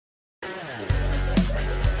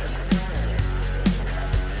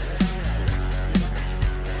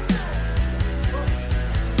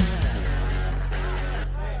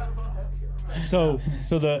So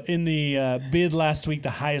in the bid last week, the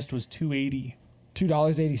highest was $280.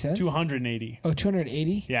 $2.80? 280. Oh,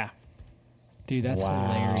 280? Yeah. Dude, that's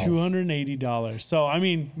hilarious. $280. So, I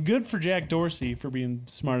mean, good for Jack Dorsey for being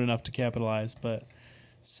smart enough to capitalize, but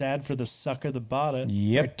sad for the sucker that bought it.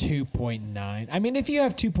 Yep. 2.9. I mean, if you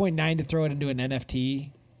have 2.9 to throw it into an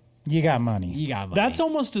NFT, You got money. you got money. That's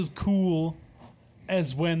almost as cool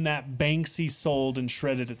as when that Banksy sold and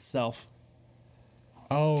shredded itself.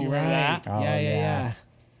 Oh, Do you remember right. that? Oh, Yeah. yeah.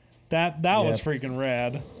 That was Yep. freaking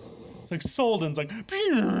rad. It's like sold and it's like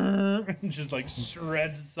and just like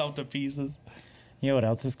shreds itself to pieces. You know what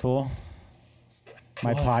else is cool?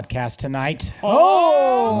 My podcast tonight.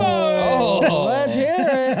 Oh, let's hear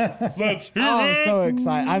it. Let's hear I'm it. so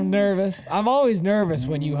excited. I'm nervous. I'm always nervous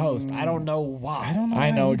when you host. I don't know why. I don't know.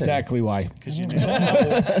 I know either. exactly why. Because you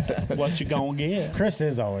never know what you gonna get. Chris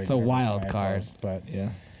is always. It's a nervous wild when I card. post, but Yeah.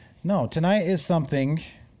 no, tonight is something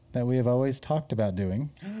that we have always talked about doing,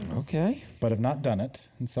 Okay. but have not done it,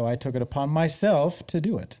 and so I took it upon myself to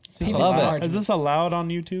do it. I love it. Is this allowed on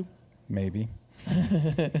YouTube? Maybe.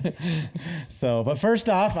 But first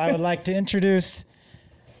off, I would like to introduce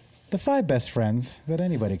the 5 best friends that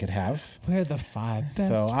anybody could have. We're the 5 best.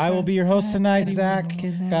 So I will be your host tonight, Zach.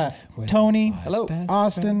 Got Tony, Hello.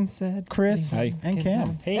 Austin, Chris, Hi. and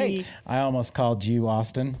Cam. Hey. I almost called you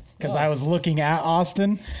Austin because I was looking at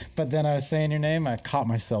Austin, but then I was saying your name. I caught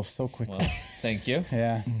myself so quickly. Well, thank you.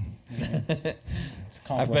 Yeah. It's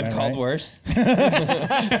a I've been compliment, called right? worse.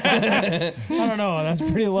 I don't know. That's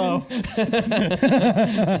pretty low.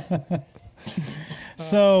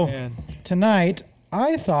 So Man. tonight,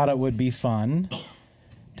 I thought it would be fun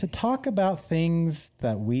to talk about things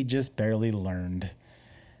that we just barely learned.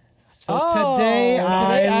 So today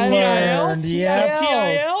I learned. Yeah,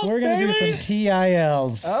 TILs, we're going to do some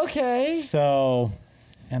TILs. Okay. So,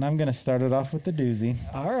 and I'm going to start it off with the doozy.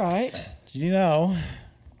 All right. Did you know,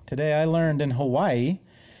 today I learned in Hawaii,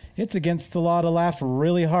 it's against the law to laugh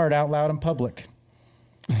really hard out loud in public.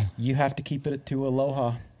 You have to keep it to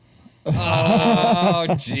aloha. Oh,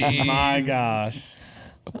 geez. My gosh.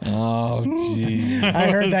 Oh, geez. I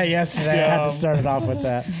heard that yesterday. I had to start it off with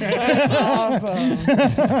that. Awesome.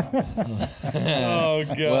 Oh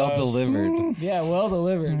god. Well delivered. Yeah, well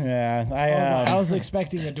delivered. Yeah, I was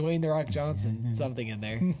expecting a Dwayne The Rock Johnson something in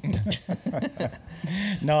there.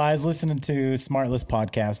 No, I was listening to Smartless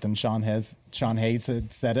podcast, and Sean Hayes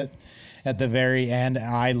had said it at the very end.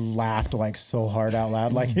 I laughed like so hard out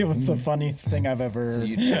loud, like it was the funniest thing I've ever So heard.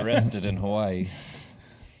 you'd get arrested in Hawaii.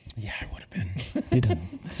 Yeah, I would have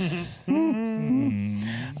been.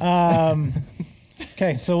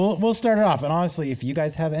 Okay, so we'll start it off, and honestly, if you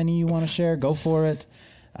guys have any you want to share, go for it.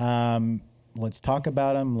 Let's talk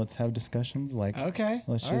about them. Let's have discussions. Like, Okay.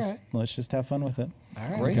 let's just have fun with it. All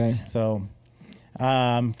right. Great. Okay. So,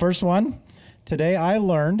 first one. Today I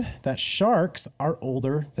learned that sharks are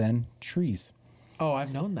older than trees. Oh,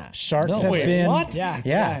 I've known that. Sharks No, have wait, been. what?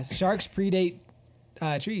 Yeah. Sharks predate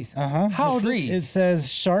trees. How trees? It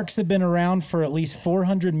says sharks have been around for at least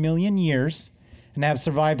 400 million years and have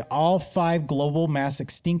survived all 5 global mass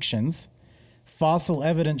extinctions. Fossil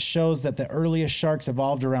evidence shows that the earliest sharks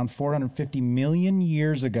evolved around 450 million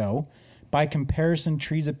years ago. By comparison,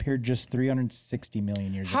 trees appeared just 360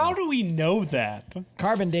 million years ago. How do we know that?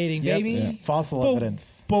 Carbon dating, Yep. baby. Yeah. Fossil But-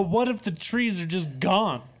 evidence. But what if the trees are just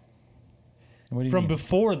gone What do you from mean?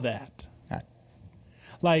 before that? Uh,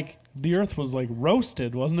 Like the earth was like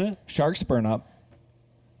roasted, wasn't it? Sharks burn up.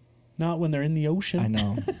 Not when they're in the ocean. I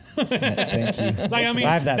know. Thank you. Like I mean,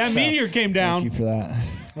 Survive that that stuff. meteor came Thank down, you for that.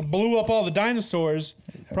 and blew up all the dinosaurs,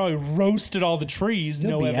 probably roasted all the trees.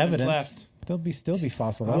 Still No be evidence, evidence. left. There'll still be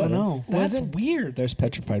fossil I don't evidence. know. That's Wasn't- weird. There's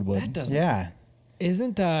petrified wood. That doesn't. Yeah.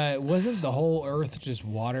 Wasn't the whole Earth just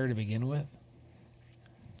water to begin with?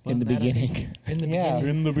 in the Wasn't that a- beginning. In the Yeah. beginning.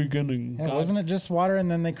 In the beginning. Yeah, wasn't it just water and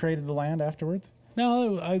then they created the land afterwards?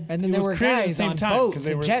 No, And then it there was were created at the guys same on time boats because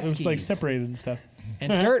they and were jet it was like skis. separated and stuff.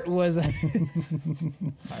 And dirt was.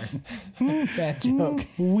 Sorry. Bad joke.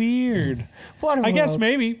 Weird. Water I guess world.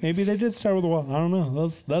 maybe they did start with a wall. I don't know.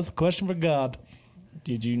 That's a question for God.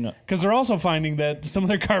 Did you know? Because they're also finding that some of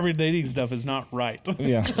their carbon dating stuff is not right.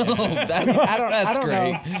 Yeah. That's I don't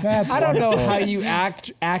great. know. That's I don't know wonderful. how you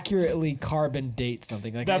accurately carbon date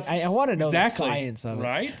something. Like That's I want to know exactly the science of it.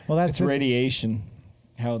 right. Well, that's It's radiation.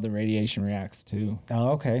 How the radiation reacts to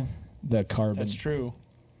Oh, okay. the carbon. That's true.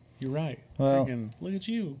 You're right. Well- Freaking look at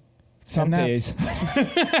you. Some And days.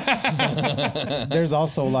 There's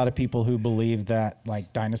also a lot of people who believe that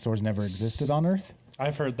like dinosaurs never existed on Earth.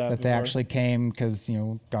 I've heard that. That they before. actually came because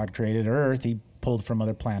God created Earth. He pulled from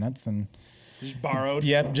other planets, and just borrowed.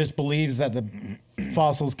 yet just believes that the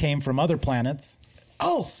fossils came from other planets.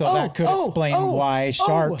 So that could explain why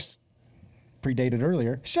sharks predated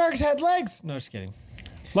earlier. Sharks had legs. No, just kidding.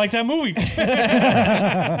 Like that movie.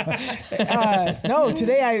 No,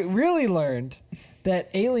 today I really learned that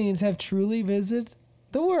aliens have truly visited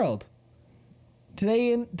the world.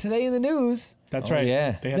 Today in the news, That's Oh, right.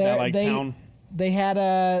 yeah. They had that like town. they had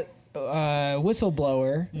a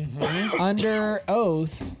whistleblower under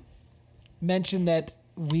oath mention that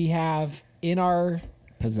we have in our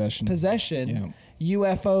Possession. possession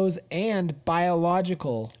UFOs and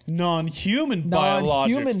biological Non-human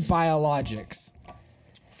non-human biologics. biologics.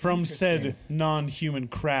 From said non-human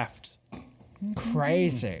craft.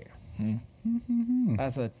 Crazy.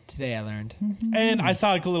 That's a today I learned. And I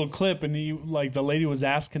saw like a little clip, and he like the lady was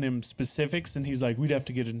asking him specifics, and he's like, "We'd have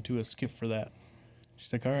to get into a skiff for that."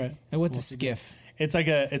 She's like, "All right." And what's a skiff? It's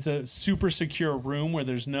a super secure room where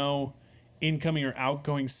there's no incoming or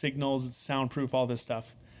outgoing signals. It's soundproof, all this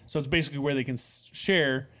stuff. So it's basically where they can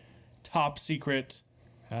share top secret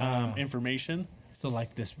information, So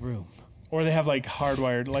like this room. or they have like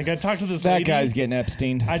hardwired. Like I talked to this That lady. guy's getting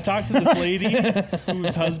Epstein. I talked to this lady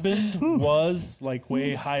whose husband was like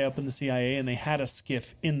way high up in the CIA, and they had a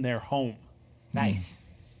skiff in their home. Nice.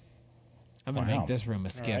 I'm gonna Wow. make this room a All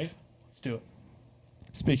skiff. right, let's do it.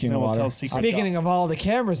 Speaking Then of we'll water, tell secrets. Speaking of all the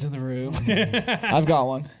cameras in the room, I've got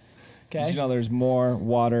one. Did okay. you know there's more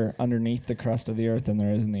water underneath the crust of the earth than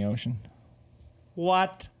there is in the ocean?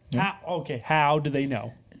 What? Yeah. How do they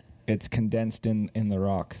know? It's condensed in the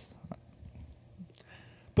rocks.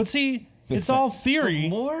 But see, it's The- all theory.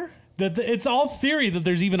 More? It's all theory that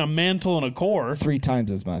there's even a mantle and a core. 3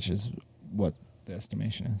 times as much as what the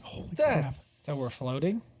estimation is. That's So we're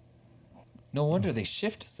floating. no wonder they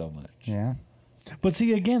shift so much. Yeah. But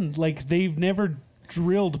see, again, like they've never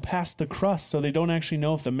drilled past the crust, so they don't actually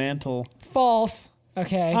know if the mantle. False.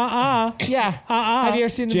 Okay. Yeah. Have you ever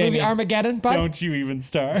seen the movie Jamie. Armageddon, bud? Don't you even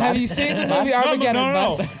start. Have you seen the movie No, Armageddon,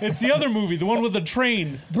 no. bud? It's the other movie, the one with the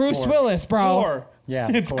train. Bruce Willis, bro. Core. Yeah.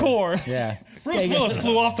 It's core. Yeah. Bruce Willis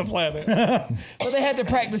flew off the planet. But they had to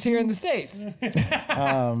practice here in the States.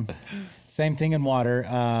 Same thing in water.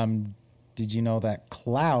 Did you know that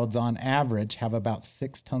clouds on average have about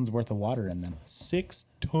 6 tons worth of water in them? 6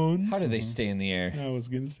 tons. How do they stay in the air? I was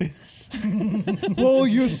gonna say. Well,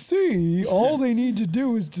 you see, all they need to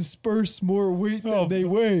do is disperse more weight than they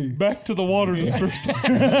weigh. Back to the water dispersal. How's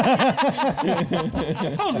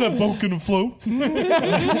that boat gonna float?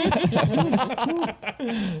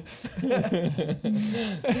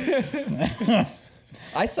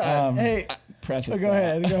 I saw Hey, Preface go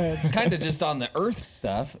that. ahead. kind of just on the Earth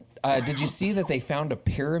stuff. Did you see that they found a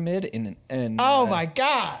pyramid in? Oh my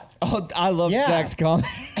God. Oh, I love Yeah. Zach's comment.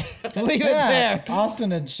 Leave it there.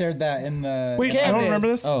 Austin had shared that in the. Wait, Cam I don't did. remember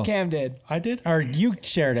this. Oh. Cam did. I did. Or you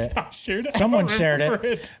shared it. I shared it. Someone I don't shared remember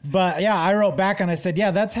it. But yeah, I wrote back and I said,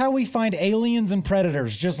 yeah, that's how we find aliens and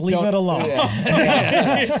predators. Just leave it alone.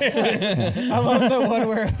 I love the one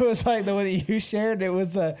where it was like the one that you shared. It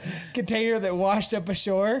was a container that washed up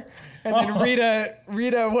ashore. And then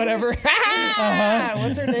Rita, whatever.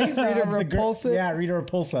 What's her name? Rita Repulsa. Yeah, Rita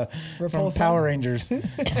Repulsa. From Repulsa. Power Rangers.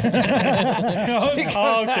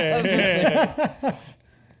 Oh, okay.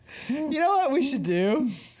 You know what we should do?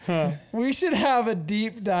 We should have a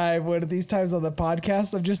deep dive one of these times on the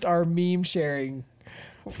podcast of just our meme sharing.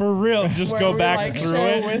 For real, just Where go we, back like, through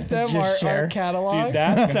share it. with them Just our share. catalog. Dude,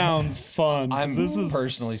 that sounds fun. 'cause I'm this is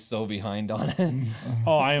personally so behind on it.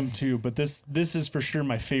 Oh, I am too. But this is for sure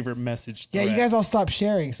my favorite message. Yeah, you thread. guys all stop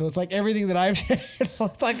sharing, so it's like everything that I've shared.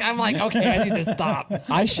 It's like I'm like, okay, I need to stop.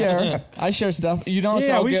 I share stuff. You notice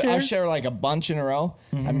Yeah, I'll we I share. share like a bunch in a row.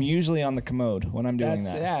 I'm usually on the commode when I'm doing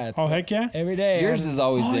That's that. yeah. It's Oh heck yeah! every day. Yours is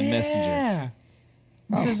always Oh, in Messenger.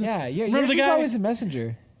 yeah. yeah. Remember Yours the is guy- always a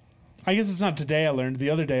messenger. I guess it's not today I learned. The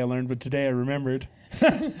other day I learned, but today I remembered.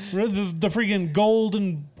 Remember the freaking gold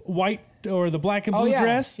and white or the black and Oh, blue yeah.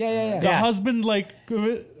 dress? Yeah. The husband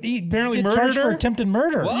apparently Get murdered charged her. for attempted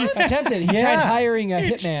murder. Attempted. He tried Yeah. hiring a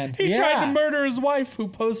hitman. He tried Yeah. to murder his wife who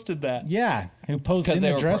posted that. Yeah, who posed Because in they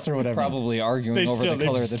the were dress or whatever. probably arguing over the They've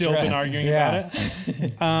color of the still dress. been arguing Yeah.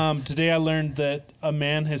 about it. Today I learned that a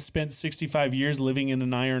man has spent 65 years living in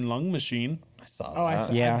an iron lung machine. I saw Oh,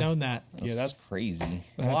 that. Yeah. I've known that. Yeah, that's crazy.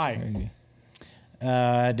 why. Crazy.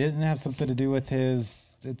 Didn't have something to do with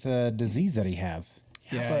his. It's a disease that he has.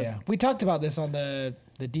 Yeah. We talked about this on the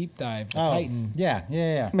deep dive, the Titan.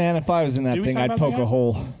 Yeah. Man, if I was in that Did we thing, talk I'd about poke that? a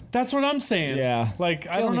hole. That's what I'm saying. Yeah. Like,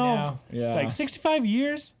 I Kill don't me know. now. Yeah. Like 65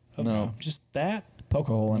 years? of No. Just that? Poke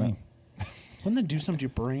a hole in it. Wouldn't that do something to your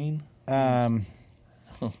brain?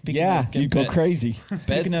 Yeah, Get you go bed- crazy. Bed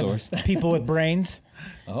Speaking source. of people with brains,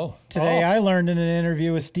 Oh. today I learned in an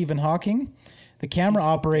interview with Stephen Hawking The camera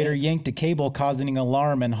operator yanked a cable, causing an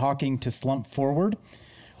alarm and Hawking to slump forward.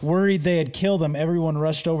 Worried they had killed him, everyone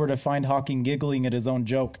rushed over to find Hawking giggling at his own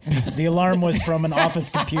joke. The alarm was from an office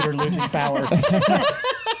computer losing power.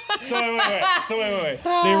 So wait.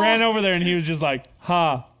 They ran over there and he was just like,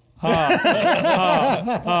 ha, ha,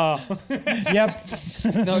 ha, ha. Yep.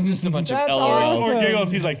 No, just a bunch of That's LOLs. Or giggles.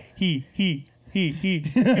 He's like, he.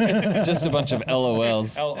 Just a bunch of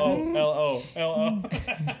LOLs. L-O.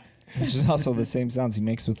 Which is also the same sounds he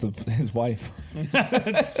makes with his wife.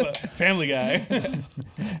 Family Guy.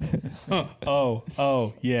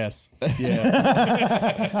 Yes.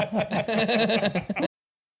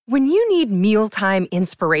 When you need mealtime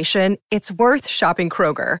inspiration, it's worth shopping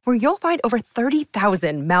Kroger, where you'll find over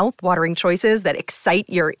 30,000 mouth-watering choices that excite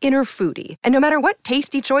your inner foodie. And no matter what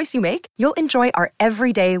tasty choice you make, you'll enjoy our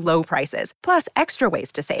everyday low prices, plus extra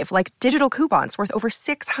ways to save, like digital coupons worth over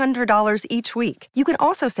 $600 each week. You can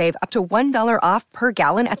also save up to $1 off per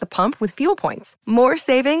gallon at the pump with fuel points. More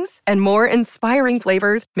savings and more inspiring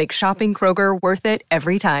flavors make shopping Kroger worth it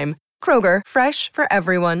every time. Kroger, fresh for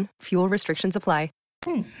everyone. Fuel restrictions apply.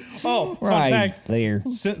 Oh, fun Right fact. there.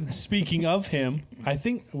 Speaking of him, I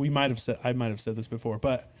think I might have said this before,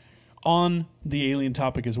 but on the alien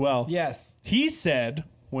topic as well. Yes. He said,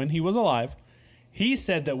 when he was alive, he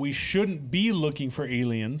said that we shouldn't be looking for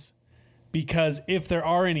aliens because if there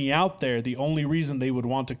are any out there, the only reason they would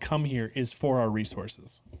want to come here is for our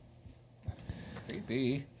resources.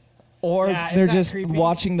 Creepy. Or Yeah, they're isn't that just creepy?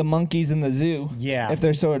 watching the monkeys in the zoo. Yeah. If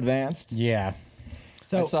they're so advanced. Yeah.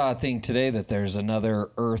 I So saw a thing today that there's another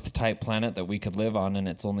Earth-type planet that we could live on, and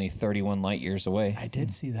it's only 31 light years away. I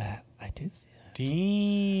did see that.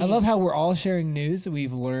 Damn. I love how we're all sharing news that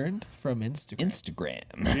we've learned from Instagram.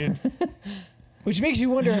 Dude. Which makes you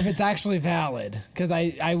wonder if it's actually valid. Because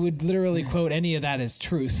I would literally quote any of that as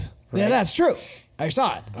truth. Yeah, that's true. I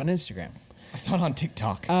saw it on Instagram. I saw it on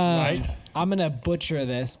TikTok. Right? I'm going to butcher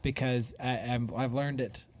this because I've learned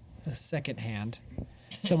it secondhand.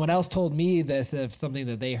 Someone else told me this of something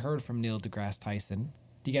that they heard from Neil deGrasse Tyson.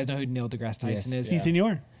 Do you guys know who Neil deGrasse Tyson is? Si,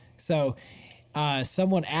 senor. So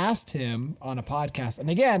someone asked him on a podcast, and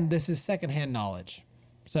again, this is secondhand knowledge.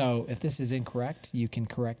 So if this is incorrect, you can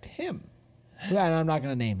correct him. And I'm not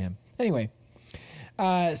going to name him. Anyway,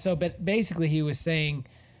 but basically he was saying,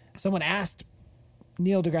 someone asked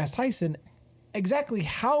Neil deGrasse Tyson, exactly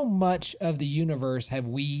how much of the universe have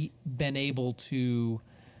we been able to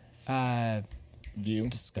View.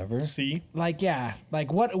 Discover? See? what of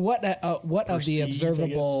the Perceived, I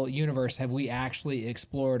observable universe have we actually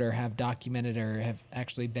explored or have documented or have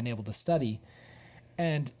actually been able to study?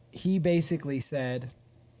 And he basically said,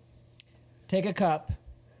 take a cup,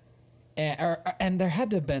 and there had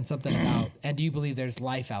to have been something about, and do you believe there's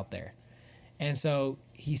life out there? And so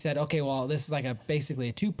he said, okay, well, this is like basically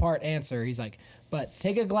a 2-part answer. He's like, but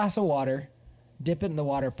take a glass of water, dip it in the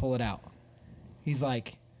water, pull it out. He's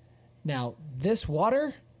like, now, this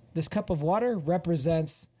cup of water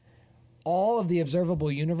represents all of the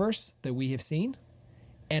observable universe that we have seen,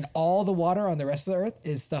 and all the water on the rest of the earth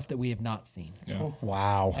is stuff that we have not seen. Yeah.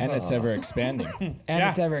 Wow. And it's ever expanding. And Yeah.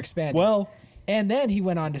 it's ever expanding. Well, and then he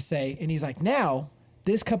went on to say, and he's like, now,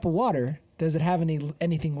 this cup of water, does it have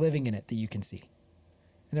anything living in it that you can see?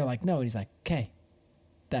 And they're like, no. And he's like, okay,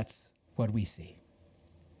 that's what we see.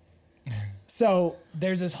 So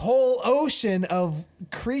there's this whole ocean of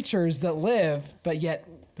creatures that live, but yet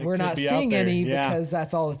That we're could not be out seeing there, any yeah. because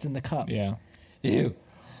that's all that's in the cup. Yeah. Ew.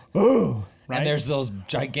 Ooh, right? And there's those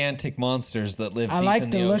gigantic monsters that live I deep like in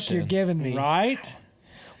the the look ocean. you're giving me. right?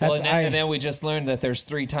 Well, That's- and then we just learned that there's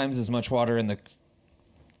 3 times as much water in the In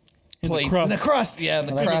the plates. crust. The crust. Yeah, in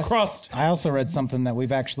the In crust. the crust. I also read something that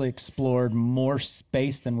we've actually explored more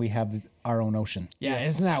space than we have our own ocean. Yeah,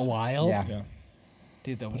 isn't that wild? Yeah. Yeah.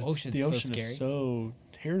 Dude, the But ocean's the so ocean scary. is so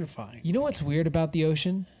terrifying. You know what's weird about the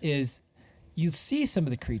ocean is you see some of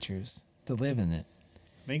the creatures that live in it,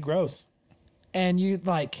 They gross. and you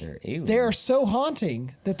like They're aliens. they are so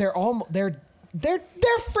haunting that they're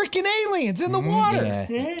freaking aliens in the water.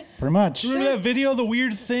 Yeah. Pretty much. Remember that video, the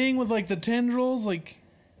weird thing with like the tendrils, like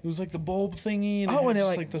it was like the bulb thingy, and Oh, it had and it, just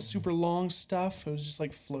like- like the super long stuff. It was just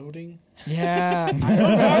like floating. Yeah,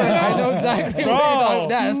 I know exactly what you're talking about.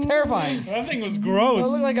 That's terrifying. That thing was It gross.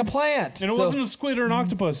 looked like a plant. And it wasn't a squid or an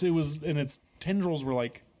octopus. It was, and its tendrils were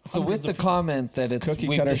like. So with hundreds the of feet. comment that it's Cookie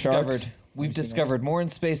we've cutter discovered sharks. we've discovered more in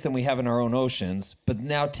space than we have in our own oceans, but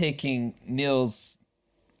now taking Neil's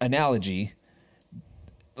analogy,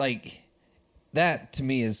 like that to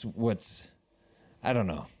me is what's I don't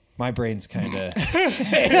know. My brain's kind of You broke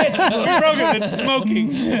it. It's smoking.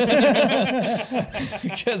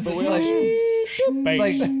 because it's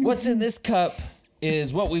like what's in this cup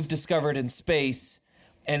is what we've discovered in space,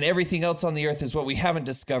 and everything else on the Earth is what we haven't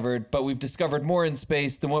discovered, but we've discovered more in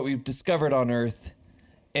space than what we've discovered on Earth.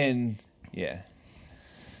 And yeah.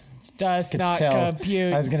 Does not Tell.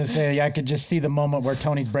 compute. I was gonna say I could just see the moment where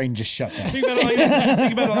Tony's brain just shut down. Think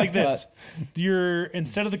about it like this.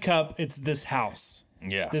 Instead of the cup, it's this house.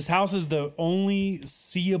 Yeah. This house is the only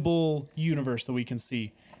seeable universe that we can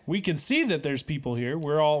see. We can see that there's people here.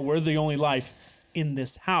 We're the only life in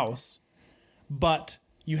this house. But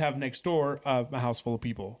you have next door a house full of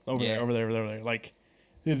people over there. Like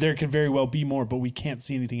there could very well be more, but we can't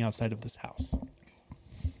see anything outside of this house.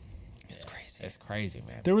 It's crazy. It's crazy,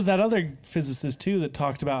 man. There was that other physicist too that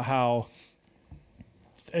talked about how,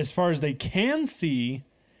 as far as they can see,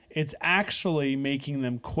 it's actually making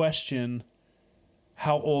them question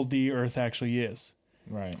how old the Earth actually is.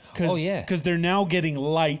 Right. Because they're now getting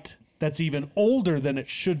light that's even older than it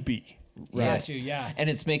should be. Right. Yeah. And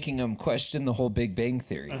it's making them question the whole Big Bang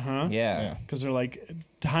Theory. Uh-huh. Yeah. Because they're like,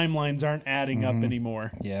 timelines aren't adding up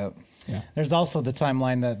anymore. Yeah. There's also the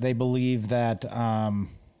timeline that they believe that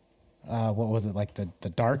what was it, like the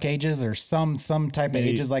Dark Ages or some type of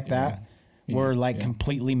ages like that were like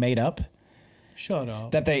completely made up. Shut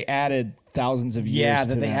up. That they added thousands of years. Yeah, to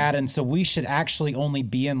that they them. add, and so we should actually only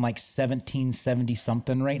be in like 1770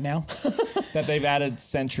 something right now. That they've added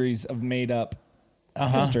centuries of made up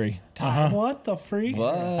history. What the freak?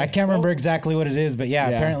 What? I can't remember exactly what it is, but Yeah.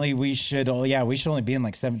 apparently we should. We should only be in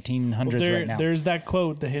like 1700s right now. There's that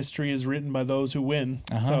quote: "The history is written by those who win."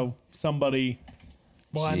 So somebody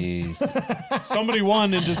Jeez.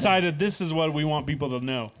 won and decided this is what we want people to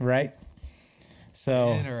know. Right.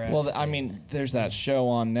 So Interesting. Well, I mean, there's that show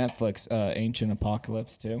on Netflix, Ancient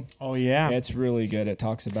Apocalypse, too. Oh yeah. It's really good. It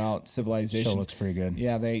talks about civilization. show looks pretty good.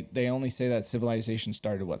 Yeah, they only say that civilization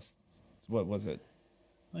started what was it?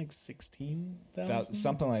 Like 16,000?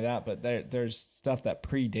 Something like that, but there's stuff that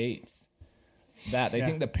predates that. They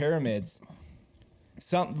think the pyramids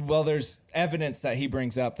there's evidence that he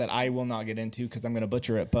brings up that I will not get into because I'm going to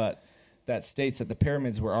butcher it, but that states that the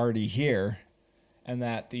pyramids were already here and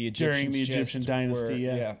that the Egyptians During the Egyptian dynasty,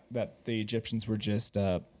 that the Egyptians were just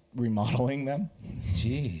remodeling them,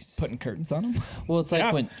 Jeez. putting curtains on them. Well, it's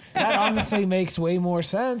like when that honestly makes way more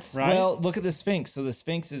sense. Right? Well, look at the Sphinx. So the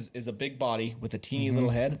Sphinx is a big body with a teeny little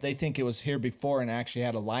head. They think it was here before and actually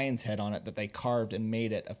had a lion's head on it that they carved and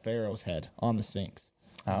made it a pharaoh's head on the Sphinx.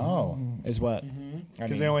 Oh, Is what?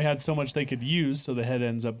 Because they only had so much they could use, so the head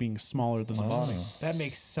ends up being smaller than the body. That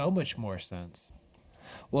makes so much more sense.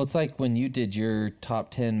 Well, it's like when you did your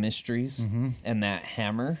top 10 mysteries and that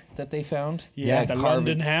hammer that they found. Yeah, That the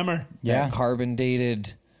London hammer. yeah. That carbon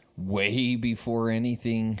dated way before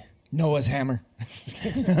anything. Noah's hammer.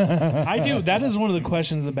 I do. That is one of the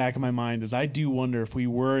questions in the back of my mind. Is I do wonder if we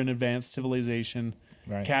were an advanced civilization,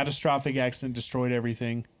 Right. catastrophic accident destroyed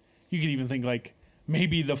everything. You could even think like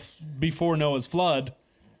maybe before Noah's flood,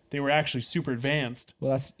 they were actually super advanced,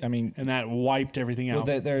 Well, and that wiped everything out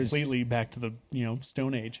there's- completely back to the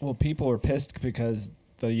Stone Age. well, people were pissed because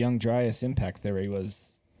the young Dryas impact theory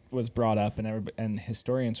was brought up, and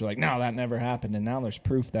historians were like, no, that never happened. And now there's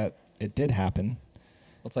proof that it did happen,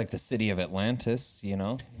 Well, it's like the city of Atlantis,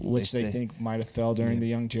 which they say- think might have fell during the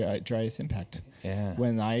young Dryas impact. Yeah.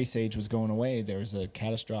 When the ice age was going away, there was a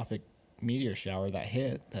catastrophic meteor shower that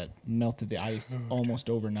hit that melted the ice almost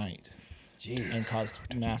overnight. Jeez. And caused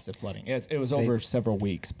massive flooding. It was over several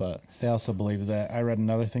weeks, but They also believe that. I read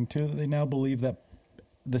another thing too. That they now believe that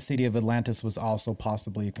the city of Atlantis was also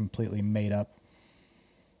possibly completely made up,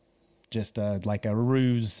 just like a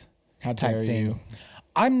ruse how type dare thing. you?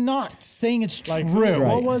 I'm not saying it's Like true.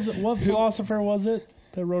 what was it? What philosopher was it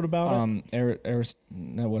that wrote about it?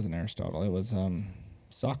 No, it wasn't Aristotle. It was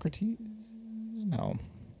Socrates. No,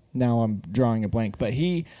 now I'm drawing a blank. But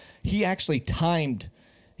he actually timed.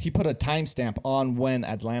 He put a timestamp on when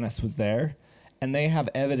Atlantis was there, and they have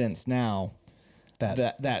evidence now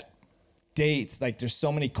that dates. Like there's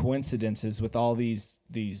so many coincidences with all these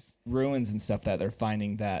ruins and stuff that they're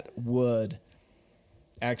finding that would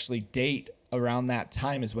actually date around that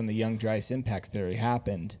time is when the young Dryas impact theory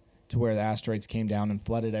happened, to where the asteroids came down and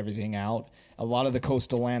flooded everything out. A lot of the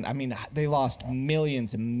coastal land, I mean, they lost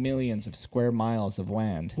millions and millions of square miles of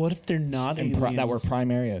land What if they're not aliens? that were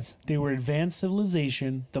prime areas. They were advanced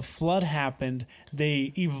civilization. The flood happened.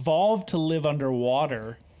 They evolved to live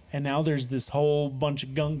underwater, and now there's this whole bunch of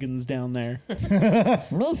Gungans down there.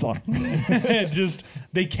 Just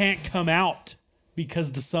they can't come out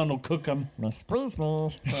because the sun will cook them. I'm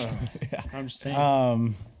just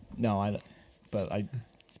saying. No,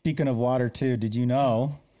 Speaking of water too, did you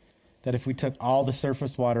know that if we took all the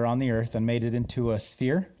surface water on the Earth and made it into a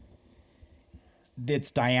sphere,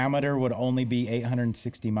 its diameter would only be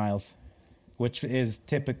 860 miles, which is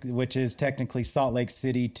technically Salt Lake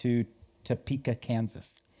City to Topeka,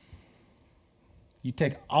 Kansas. You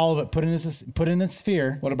take all of it, put in a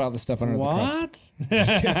sphere. What about the stuff under the crust?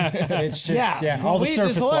 It's just all the we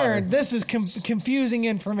surface just water. learned this is confusing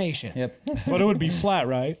information. Yep. But it would be flat,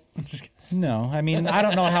 right? No, I mean I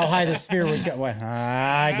don't know how high the sphere would go. Well,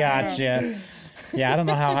 I gotcha. Yeah, I don't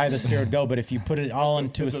know how high the sphere would go, but if you put it all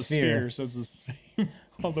into It's a sphere, so it's the same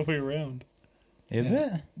all the way around. is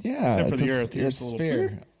it? Yeah, Except for it's the a, Earth, It's it's a a little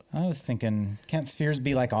sphere. I was thinking, can't spheres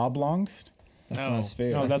be like oblong? That's not a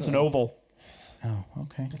sphere. No, that's an oval. Oh,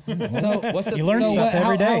 okay. So What's the, You learn so stuff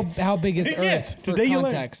every day. How big is Yeah, Earth for today you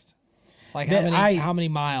learned. context? Like That how many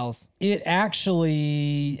miles? It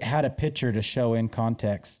actually had a picture to show in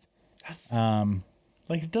context. That's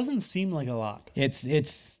like it doesn't seem like a lot. It's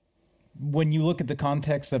when you look at the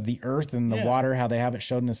context of the Earth and the Yeah. water, how they have it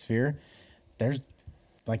showed in a sphere. There's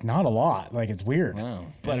like not a lot. Like it's weird. Wow.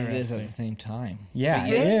 but it is at the same time. Yeah, But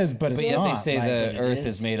yet- it is, but it's But yet not. they say like, the but it Earth is,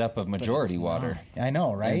 is made up of majority water. I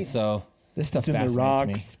know, right? And so This stuff It's in the fascinates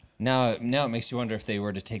rocks. now it makes you wonder if they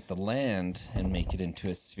were to take the land and make it into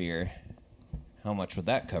a sphere, how much would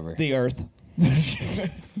that cover? me. The Earth. It's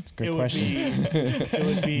a good question. It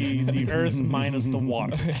would be the Earth minus the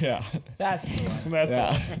water. Yeah. That's the one. That's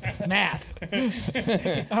Yeah.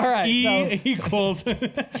 Math. All right. E equals.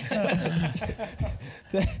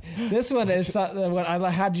 So this one is what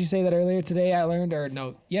how did you say that earlier? Today I learned, or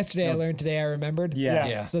no? Yesterday I learned. Today I remembered. Yeah.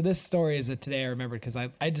 Yeah. So this story is a today I remembered because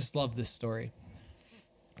I just love this story.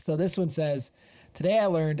 So this one says, today I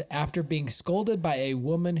learned after being scolded by a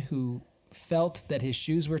woman who felt that his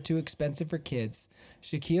shoes were too expensive for kids,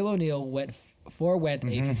 Shaquille O'Neal forewent a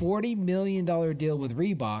 $40 million deal with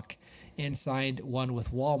Reebok and signed one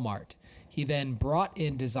with Walmart. He then brought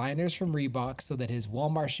in designers from Reebok so that his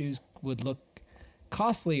Walmart shoes would look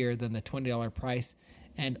costlier than the $20 price,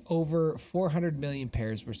 and over 400 million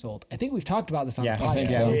pairs were sold. I think we've talked about this on Yeah, the I think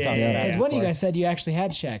podcast. so. We've talked about Because it one of you before. guys said you actually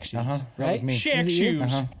had Shaq shoes, Uh-huh. That right? was me. Shaq Was it you? shoes.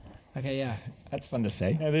 Uh-huh. Okay, yeah. That's fun to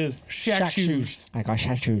say. That is Shaq shoes. I got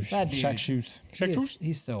Shaq shoes. That dude, Shaq shoes. Shaq he is- shoes?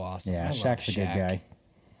 he's so awesome. Yeah, I love Shaq's a good Shaq. guy.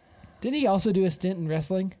 Didn't he also do a stint in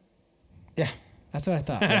wrestling? Yeah. That's what I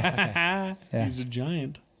thought. Okay. Yeah. He's a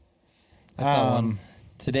giant. I saw one.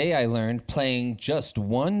 Today I learned playing just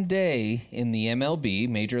one day in the MLB,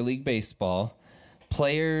 Major League Baseball,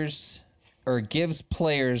 gives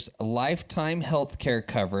players lifetime health care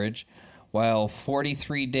coverage while just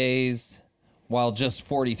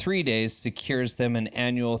 43 days secures them an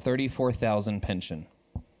annual $34,000 pension.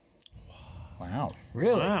 Wow.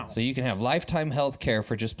 Really? Wow. So you can have lifetime health care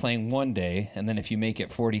for just playing one day, and then if you make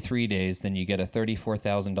it 43 days, then you get a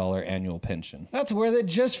 $34,000 annual pension. That's worth it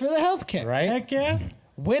just for the health care. Right? Heck yeah.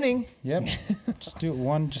 Winning Yep. Just do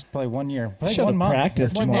it just play 1 year. Play Should 1 have month.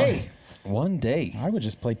 practiced one more. day. One day. I would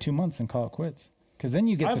just play 2 months and call it quits. Because then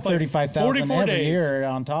you get I the played 35,000 44 every days. year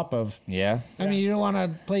on top of. Yeah. I mean, you don't want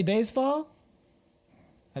to play baseball?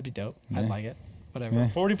 That'd be dope. I'd like it. Whatever. Yeah.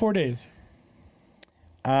 44 days.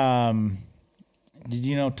 Did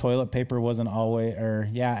you know toilet paper wasn't always,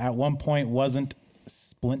 at one point wasn't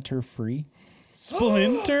splinter free?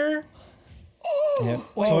 Splinter. Yep.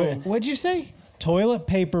 Wait, what'd you say? Toilet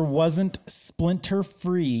paper wasn't splinter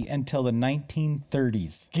free until the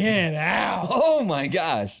 1930s. Get out. Oh my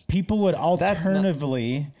gosh. People would That's not-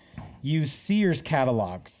 alternatively use Sears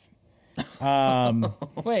catalogs.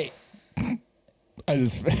 Wait, I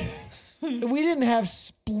just we didn't have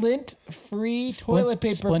splint-free toilet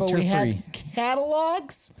paper, but we had splinter-free.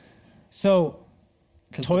 catalogs? So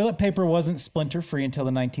toilet paper wasn't splinter free until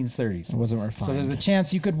the 1930s. it wasn't refined. So there's a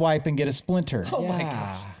chance you could wipe and get a splinter. Oh my Yeah.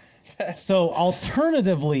 gosh. So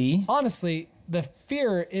alternatively, Honestly, the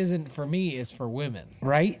fear isn't for me, it's for women.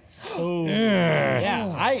 right? Oh.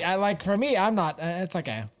 Yeah, I like, for me, I'm not, it's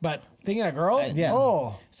okay. But thinking of girls, Yeah.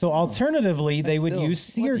 oh. So alternatively, they would still, use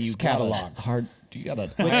Sears catalogs. You got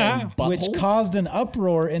a Which caused an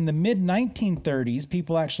uproar in the mid 1930s.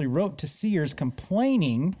 People actually wrote to Sears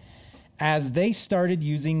complaining as they started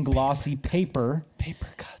using glossy paper,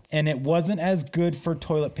 Cuts. and it wasn't as good for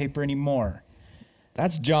toilet paper anymore.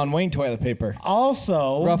 That's John Wayne toilet paper.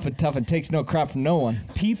 Also, Rough and tough and takes no crap from no one.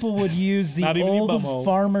 people would use the Not even your old bumhole.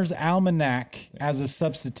 Farmer's Almanac as a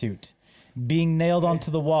substitute, being nailed onto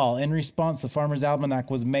the wall. In response, the Farmer's Almanac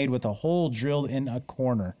was made with a hole drilled in a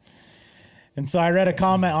corner. And so I read a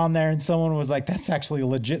comment on there, and someone was like, that's actually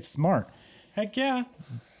legit smart. Heck yeah.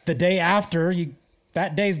 The day after,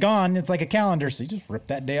 that day's gone. It's like a calendar. So you just rip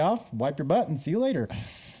that day off, wipe your butt, and see you later.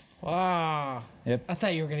 Wow. Yep. I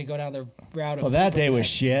thought you were going to go down the route of. Well, that day was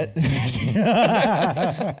shit.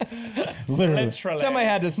 Literally. Literally. Somebody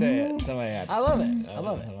had to say it. Somebody had to. I love it. I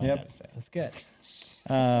love it. Somebody Yep. had to say it. That's good.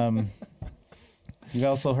 You've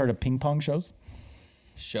also heard of ping pong shows?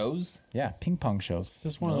 Shows? Yeah, ping pong shows. It's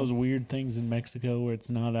just one of those weird things in Mexico where it's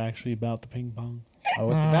not actually about the ping pong.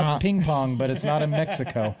 Oh, it's about the ping pong, but it's not in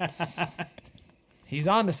Mexico. He's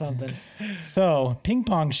on to something. So, ping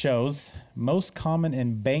pong shows, most common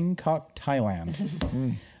in Bangkok,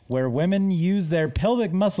 Thailand, where women use their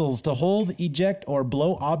pelvic muscles to hold, eject, or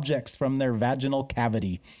blow objects from their vaginal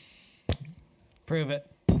cavity. Prove it.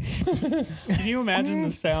 Can you imagine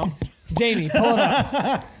the sound? Jamie, pull it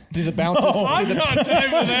up. Do the bounces? I'm not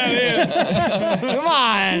typing that in. Come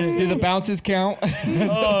on. Do the bounces count?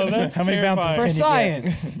 Oh, that's How many bounces For can you get?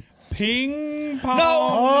 science. Ping pong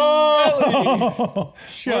Oh!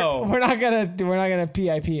 show. We're not gonna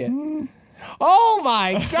PIP it. Oh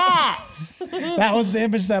my god! That was the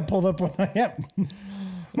image that pulled up when I. Yep.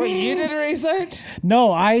 Wait, you did research?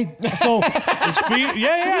 No, I. So.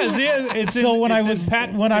 It's So in, when I it's in was-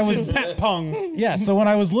 pat, when I it's was- in pat pong. Yeah, so when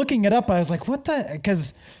I was looking it up, I was like, what the?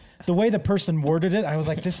 Because the way the person worded it, I was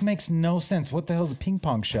like, this makes no sense. What the hell is a ping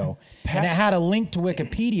pong show? And it had a link to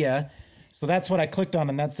Wikipedia. So that's what I clicked on,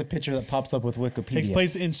 and that's the picture that pops up with Wikipedia. Takes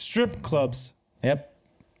place in strip clubs. Yep.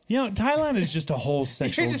 You know, Thailand is just a whole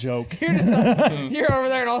sexual joke. You're over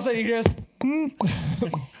there, and all of a sudden you just.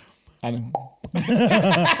 I know.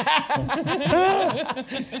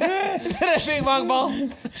 Ping pong ball.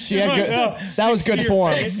 She had good. That was good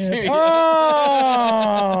form.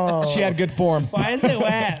 Oh! She had good form. Why is it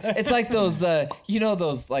wet? It's like those,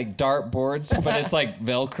 those like dart boards, but it's like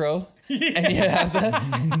Velcro. And you have that.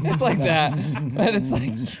 It's like that. And it's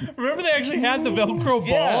like, Remember they actually had the Velcro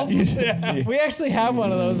Yeah. balls? Yeah. We actually have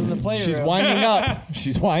one of those in the playroom. She's winding up.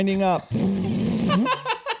 She's winding up.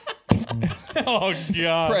 Oh,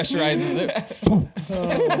 God. pressurizes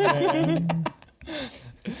it.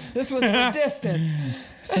 This one's for distance.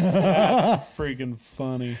 Freaking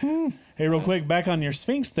funny. Hey, real quick, back on your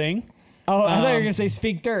Sphinx thing. Oh, I thought you were gonna say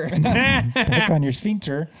sphincter. Pick on your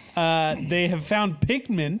sphincter. They have found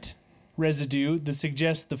pigment residue that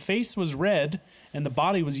suggests the face was red and the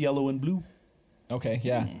body was yellow and blue. Okay,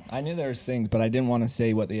 yeah. I knew there was things, but I didn't want to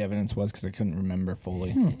say what the evidence was because I couldn't remember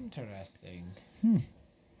fully. Interesting.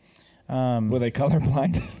 Were they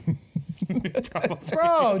colorblind?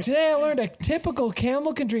 Bro, today I learned a typical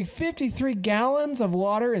camel can drink 53 gallons of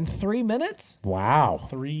water in 3 minutes. Wow.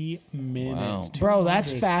 3 minutes. Wow. Bro, that's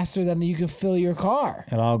 200. faster than you can fill your car.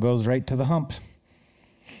 It all goes right to the hump.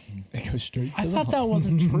 It goes straight. I thought that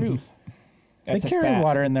wasn't true. They carry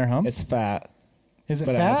water in their humps. It's fat. Is it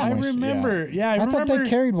but it has fat? I moisture, remember. Yeah, I I thought remember. they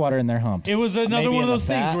carried water in their humps. It was another Maybe one of in the those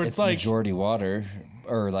things fat, where It's it's like, majority water,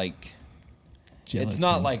 or like, it's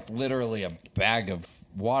not like literally a bag of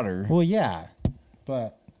water. Well, yeah,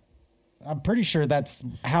 but I'm pretty sure that's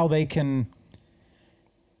how they can.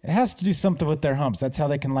 It has to do something with their humps. That's how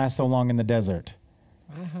they can last so long in the desert.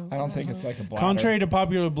 I don't think it's like a bladder. contrary to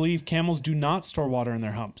popular belief, camels do not store water in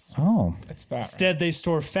their humps. Oh, It's fat. Instead, they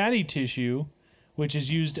store fatty tissue, which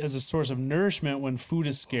is used as a source of nourishment when food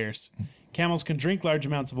is scarce. Camels can drink large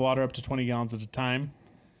amounts of water, up to 20 gallons at a time.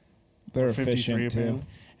 They're 53 efficient too. apparently,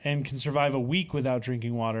 and can survive a week without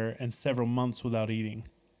drinking water and several months without eating.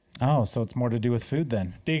 oh, so it's more to do with food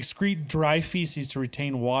then. They excrete dry feces to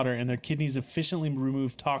retain water, and their kidneys efficiently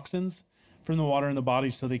remove toxins from the water in the body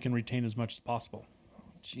so they can retain as much as possible.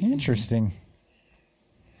 Interesting.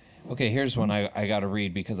 Okay, here's one I got to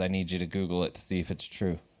read because I need you to Google it to see if it's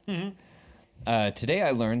true. Today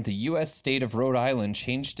I learned the U.S. state of Rhode Island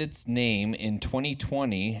changed its name in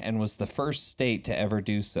 2020 and was the first state to ever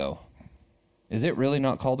do so. Is it really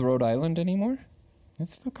not called Rhode Island anymore?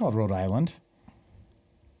 It's still called Rhode Island.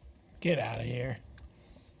 Get out of here.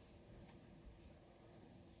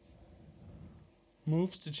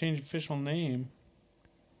 Moves to change official name.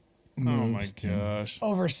 Oh my gosh.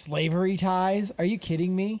 Over slavery ties? Are you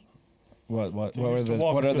kidding me? What They are used to the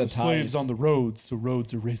walk what are the the slaves ties? on the roads, so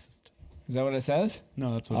roads are racist. Is that what it says?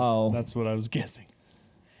 No, that's what Oh. that's what I was guessing.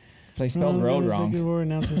 They spelled road wrong. Executive order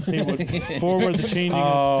announcing the state would forward the changing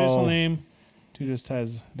of its official Oh. name to just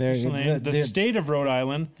has There- official name. The the- state of Rhode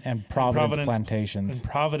Island And Providence, Providence- Plantations. and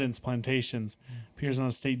Providence Plantations appears on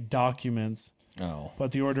state documents, Oh.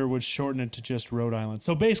 but the order would shorten it to just Rhode Island.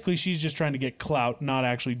 So basically, she's just trying to get clout, not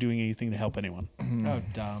actually doing anything to help anyone. Oh,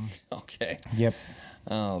 dumb. Okay. Yep.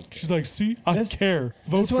 Oh, She's like, see, I care.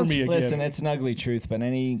 Vote This for one's- me again. Listen, it's an ugly truth, but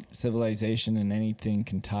any civilization and anything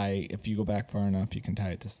can tie. If you go back far enough, you can tie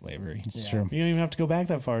it to slavery. It's Yeah. true. You don't even have to go back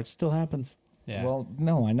that far. It still happens. Yeah. Well,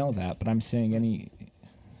 no, I know that, but I'm saying any.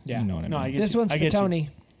 Yeah. You know what I No, mean. I get this you. one's I for get you. Tony.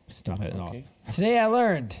 Stop it. Okay. Today I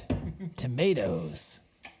learned tomatoes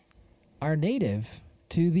are native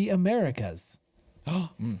to the Americas.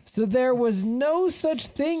 So there was no such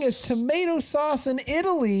thing as tomato sauce in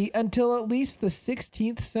Italy until at least the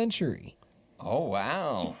 16th century. Oh,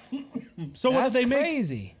 wow. So what That's did they make?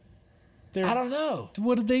 crazy. Their- I don't know.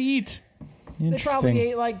 What did they eat? They probably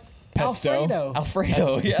ate like Pesto.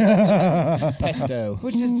 Alfredo, Yeah. Pesto.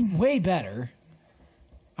 which is way better.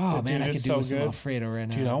 Oh Dude, man, I it's could do so with some good. Alfredo right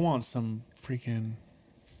now. Dude, I want some freaking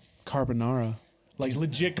carbonara. Like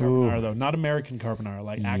legit carbonara, though. Not American carbonara,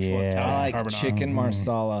 like actual Yeah. Italian I like carbonara. chicken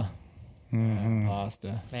marsala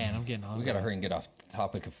pasta. Man, I'm getting hungry. We got to hurry and get off the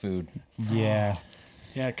topic of food. Yeah.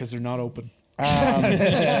 Yeah, because they're not open.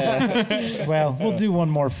 Well, we'll do one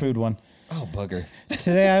more food one. Oh, bugger.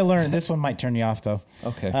 Today I learned, this one might turn you off though.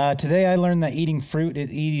 Okay. Today I learned that eating fruit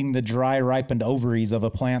is eating the dry, ripened ovaries of a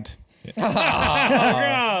plant.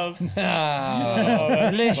 Gross.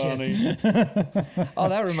 Delicious. Oh,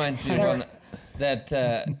 that reminds me of one that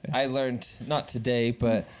I learned, not today,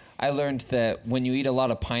 but I learned that when you eat a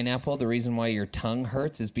lot of pineapple, the reason why your tongue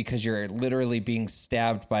hurts is because you're literally being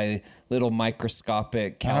stabbed by little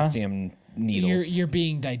microscopic calcium needles. You're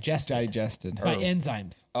being digested Digested. by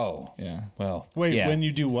enzymes. Oh, Yeah. well. Wait, yeah. when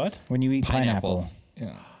you do what? When you eat Pineapple.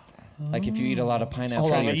 pineapple. Yeah. Like if you eat a lot of pineapple,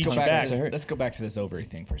 Hold on, your let's tongue go back. starts to hurt. Let's go back to this ovary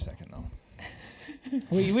thing for a second, though.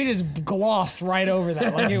 We just glossed right over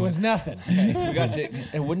that like it was nothing. We got to,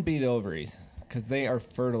 it wouldn't be the ovaries because they are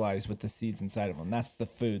fertilized with the seeds inside of them. That's the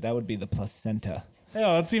food. That would be the placenta.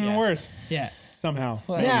 Yeah, that's even Yeah. worse. Yeah. Somehow.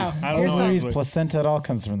 Well, Now, I don't here's know. some- Ovaries, placenta, it all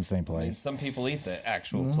comes from the same I mean, place. some people eat the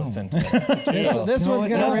actual placenta. this No, one's it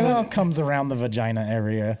gonna doesn't. It all ruin. comes around the vagina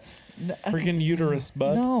area. Freaking uterus,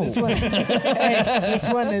 bud. No. This one, hey, this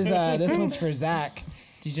one is this one's for Zach.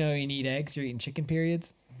 Did you know you need eggs? You're eating chicken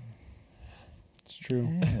periods. It's true.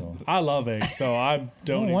 I love eggs, so I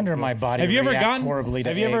don't. No wonder even- my body Have you ever reacts gotten horribly to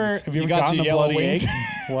Have you ever eggs. have you You ever got gotten your a yellow bloody wings? egg?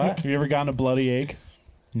 What? Have you ever gotten a bloody egg?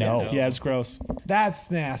 No. Yeah, it's gross. That's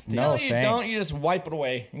nasty. No, you thanks. don't. You just wipe it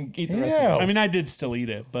away and eat the rest Ew. of it. I mean, I did still eat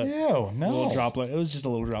it, but Ew, a no. little droplet. It was just a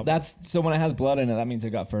little droplet. That's so when it has blood in it, that means it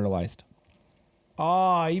got fertilized.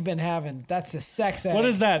 Oh, you've been having. That's a sex egg. What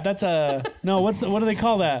is that? That's a no. What do they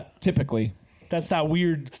call that? Typically, That's that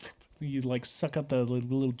weird. You like suck up the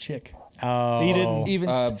little chick. Oh. They eat even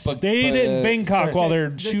They eat it in Bangkok while they're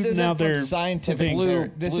this shooting isn't out from their scientific.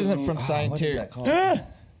 things. This isn't from What is scientific. that called?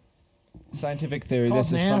 Scientific theory. called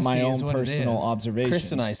This is from my nasty own is what it personal is. observation.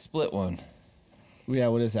 Chris and I split one. Yeah,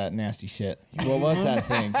 what is that nasty shit? What was that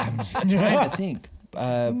thing? I'm trying to think.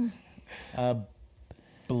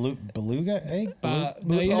 Beluga egg? No,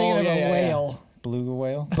 you're thinking of a whale. Beluga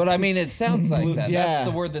whale? But I mean, it sounds like that. Yeah. That's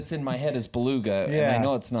the word that's in my head is beluga, and Yeah. I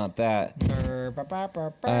know it's not that.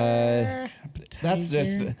 That's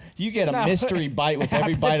just you get a No. mystery bite with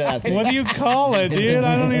every bite of that thing. What do you call it, dude?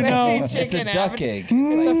 I don't even know. It's a duck egg.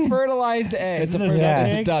 It's a fertilized egg. It's a, Isn't it Yeah.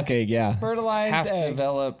 it's a egg? duck egg. Yeah, fertilized Half egg.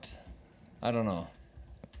 developed. I don't know.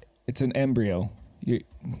 it's an embryo.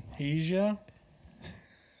 Asia?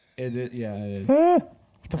 Yeah, it is. What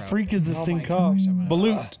the freak is this Oh thing my called? gosh, I'm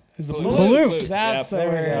Balut. Is the Balut. That's the there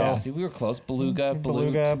we word. go. Yeah, see, we were close. Beluga,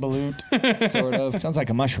 Beluga, balut, balut. sort of. Sounds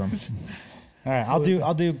like a mushroom. All right,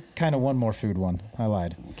 I'll do kind of one more food one. I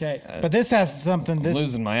lied. Okay. But this has something. This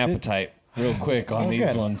Losing my appetite real quick on Oh, these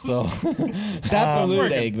good. ones. So That balut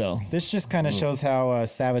working. egg though. This just kind of shows how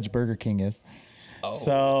savage Burger King is. Oh,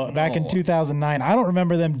 So back in no. 2009, I don't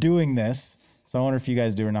remember them doing this. So I wonder if you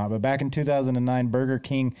guys do or not. But back in 2009, Burger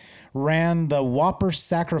King ran the Whopper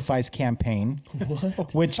Sacrifice campaign,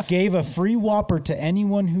 which gave a free Whopper to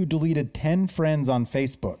anyone who deleted 10 friends on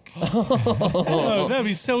Facebook. Oh, that'd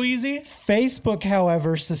be so easy. Facebook,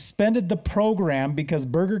 however, suspended the program because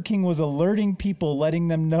Burger King was alerting people, letting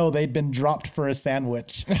them know they'd been dropped for a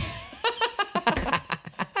sandwich. that's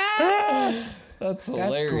That's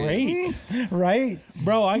hilarious. great. Right?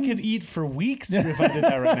 Bro, I could eat for weeks if I did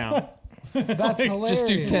that right now. That's hilarious. Just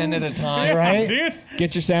do 10 at a time. Right? Dude.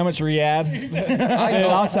 Get your sandwich, Riyadh. I know.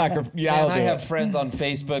 I'll sacrifice. Yeah, Man, I'll I do have it. friends on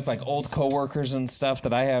Facebook, like old coworkers and stuff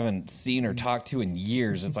that I haven't seen or talked to in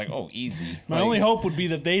years. It's like, oh, easy. My Like, only hope would be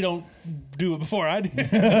that they don't do it before I do.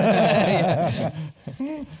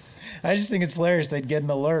 I just think it's hilarious. They'd get an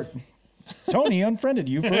alert. Tony unfriended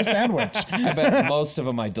you for a sandwich. I bet most of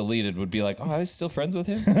them I deleted would be like, oh, I was still friends with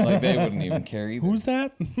him. Like they wouldn't even care either. Who's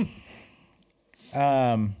that?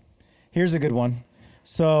 Here's a good one.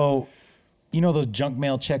 So, you know those junk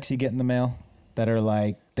mail checks you get in the mail that are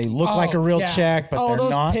like, they look like a real yeah. check, but they're those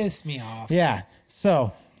not? piss me off. Yeah.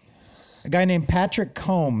 So, a guy named Patrick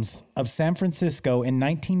Combs of San Francisco in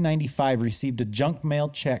 1995 received a junk mail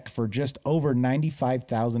check for just over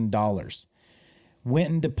 $95,000. Went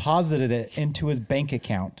and deposited it into his bank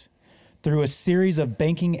account. Through a series of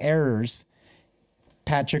banking errors,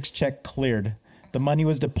 Patrick's check cleared. The money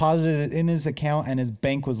was deposited in his account, and his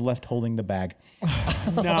bank was left holding the bag.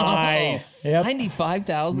 Nice. Yep.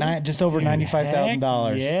 95,000. Just over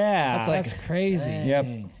 $95,000. Yeah. That's crazy. Yep.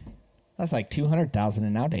 That's like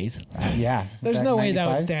 200,000 nowadays. Yeah. There's no way that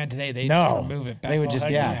would stand today. They No. just remove it back. They would just,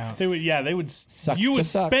 yeah. They would. Yeah. They would. Sucks You to would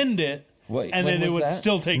suck. spend it, Wait, and when then they was would that?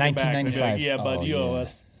 still take it back. They'd be 1995. like, yeah, bud, Oh, you owe yeah.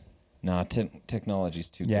 us. No, technology's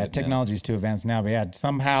too Yeah, good. technology's too advanced now. But yeah,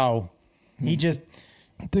 somehow he just.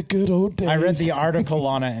 The good old days. I read the article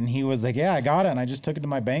on it, and he was like, "Yeah, I got it, and I just took it to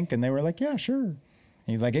my bank," and they were like, "Yeah, sure."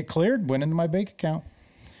 He's like, "It cleared, went into my bank account."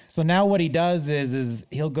 So now what he does is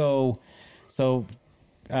he'll go. So,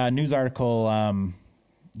 news article.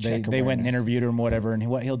 They Check went and awareness. interviewed him, whatever, and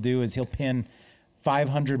what he'll do is he'll pin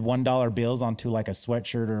 $500 $1 bills onto like a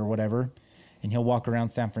sweatshirt or whatever, and he'll walk around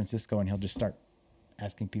San Francisco and he'll just start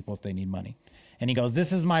asking people if they need money. And he goes,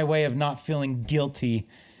 "This is my way of not feeling guilty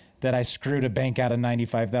that I screwed a bank out of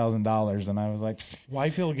 $95,000." And I was like,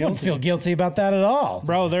 Why feel I don't guilty? feel guilty about that at all.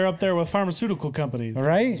 Bro, they're up there with pharmaceutical companies.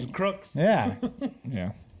 Right? Those crooks. Yeah.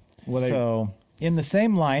 Yeah. So, in the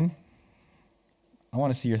same line, I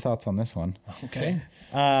want to see your thoughts on this one. Okay.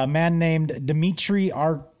 A man named Dmitry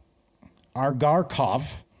Argarkov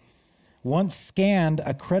once scanned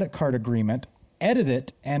a credit card agreement, edited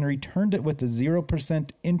it, and returned it with a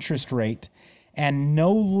 0% interest rate and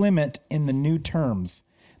no limit in the new terms.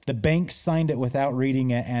 The bank signed it without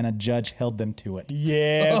reading it, and a judge held them to it.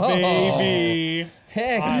 Yeah, baby.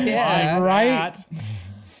 Heck I yeah. like Right? that.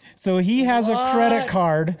 So he has a credit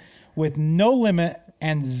card with no limit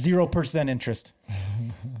and 0% interest.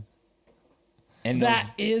 And That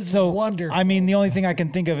is So, wonderful. I mean, the only thing I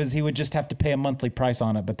can think of is he would just have to pay a monthly price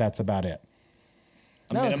on it, but that's about it.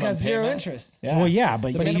 no, it's got minimum zero payment? interest. Yeah. Well, yeah,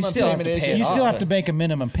 but But you you still have to pay it you still off. have to make a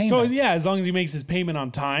minimum payment. So yeah, as long as he makes his payment on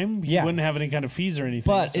time, he Yeah. wouldn't have any kind of fees or anything.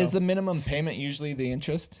 But so. is the minimum payment usually the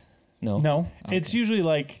interest? no. No. It's usually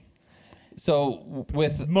like So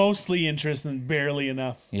with mostly interest and barely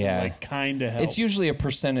enough Yeah. to like kind of help. it's usually a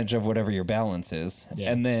percentage of whatever your balance is,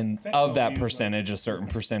 Yeah. and then That's of what that we usually- percentage, a certain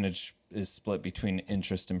percentage is split between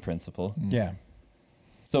interest and principal. Yeah.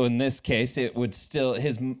 So in this case, it would still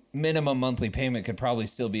his minimum monthly payment could probably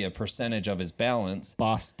still be a percentage of his balance,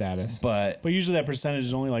 Boss status. but But usually that percentage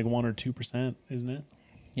is only like 1 or 2%, isn't it?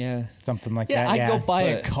 yeah. Something like Yeah, that. I'd Yeah. go buy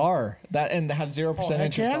a but- car that and have 0% heck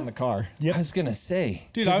interest yeah? on the car. I was gonna say,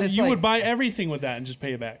 Dude, 'cause it's you like- would buy everything with that and just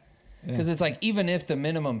pay it back. Because it's like even if the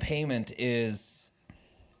minimum payment is,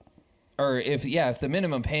 or if the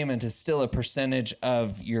minimum payment is still a percentage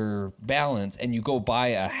of your balance, and you go buy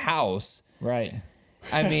a house, Right.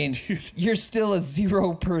 I mean, you're still a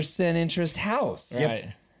 0% interest house,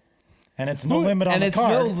 Right. And it's no limit on and the it's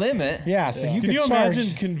card. no limit. Yeah, so you Can could you charge.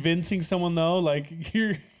 imagine convincing someone though, like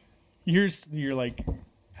you're like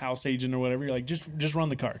house agent or whatever, you're like just run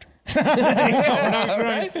the card.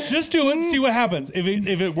 Just do it, see what happens. If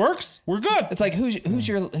it works, we're good. It's like who's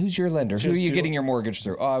your lender? Who are Just you do getting it. your mortgage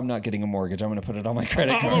through? Oh, I'm not getting a mortgage. I'm going to put it on my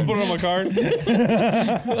credit I'm card. gonna put it on my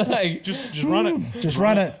card. Like, Just run it. just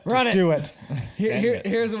run it. Run Just it. do it.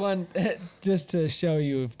 Here's one just to show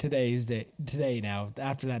you of today now,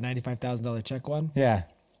 after that $95,000 check one. Yeah.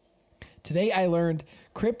 Today I learned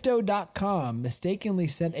Crypto.com mistakenly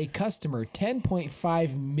sent a customer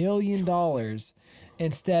 $10.5 million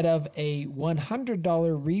instead of a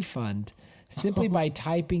 $100 refund simply by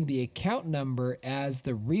typing the account number as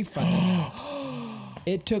the refund amount.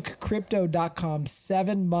 It took Crypto.com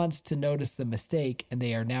 7 months to notice the mistake, and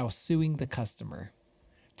they are now suing the customer.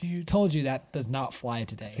 Dude, Told you that does not fly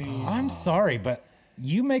today. I'm sorry, but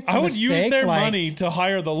you make the I would use mistake, their like, money to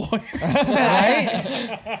hire the lawyer.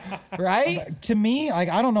 right? Right? To me, like,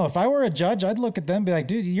 I don't know. If I were a judge, I'd look at them and be like,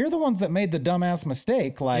 dude, you're the ones that made the dumbass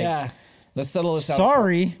mistake. Like, Yeah. Let's settle this out.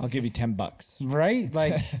 sorry. I'll give you $10. Right?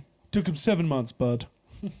 Like, Took him 7 months, bud.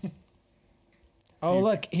 Oh,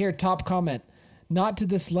 look, here, top comment. Not to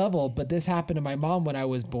this level, but this happened to my mom when I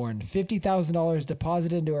was born. $50,000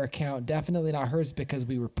 deposited into her account, definitely not hers because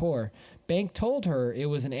we were poor. Bank told her it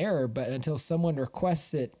was an error, but until someone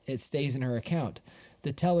requests it, it stays in her account.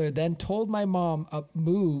 The teller then told my mom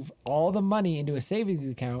move all the money into a savings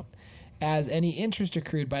account, as any interest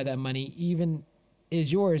accrued by that money even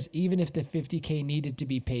is yours, even if the $50K needed to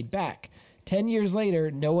be paid back. 10 years later,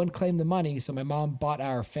 no one claimed the money, so my mom bought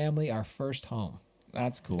our family our first home.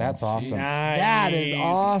 That's cool. that's awesome. That is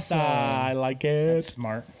awesome. I like it. That's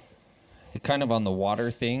smart. kind of on the water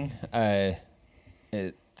thing.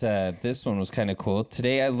 This one was kind of cool.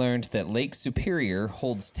 Today I learned that Lake Superior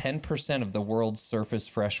holds 10% of the world's surface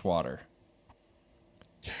fresh water.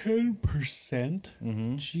 10%?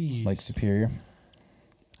 Jeez. Like Superior.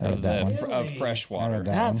 I read Of, that one. of fresh I water. read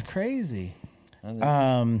that That's one. crazy.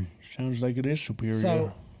 Sounds like it is superior.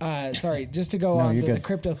 So, sorry, just to go No, on you're the good.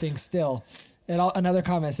 crypto thing still. Another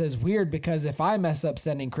comment says, weird because if I mess up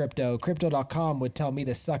sending crypto, crypto.com would tell me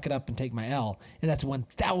to suck it up and take my L. And that's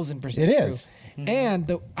 1,000% true. It is.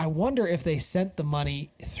 And I wonder if they sent the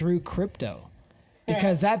money through crypto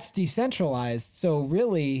because that's decentralized. So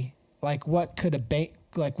really, like what could a bank,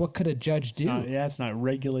 like what could a judge do? It's not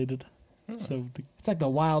regulated. So It's like the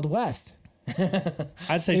Wild West.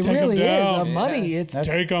 I'd say It take really them is. down. The money, it's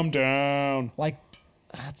Take them down. like,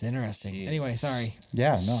 that's interesting. Jeez. Anyway, sorry.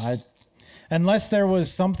 Yeah, no, unless there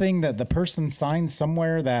was something that the person signed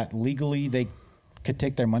somewhere that legally they could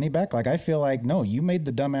take their money back. Like I feel like, no, you made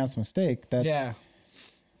the dumbass mistake. Yeah.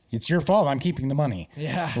 It's your fault. I'm keeping the money.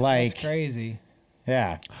 Yeah. Like- That's crazy.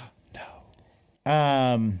 Yeah.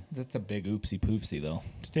 That's a big oopsie poopsie, though.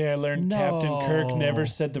 Today I learned No. Captain Kirk never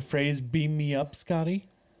said the phrase "beam me up, Scotty."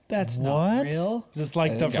 That's What? not real. Is this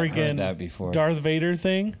like I the think I've heard freaking that before. Darth Vader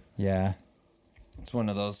thing? Yeah. It's one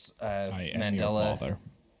of those I am your Mandela. father.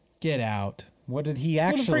 Get out. What did he What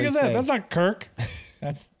actually the freak is say? that? That's not Kirk.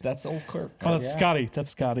 That's old Kirk. Oh, that's Scotty.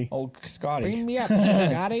 That's Scotty. Old Scotty. Bring me up,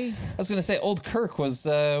 Scotty. I was gonna say old Kirk was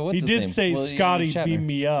what's He his did name? say, William "Scotty, Shatner. beam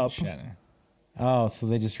me up." Shatner. Oh, so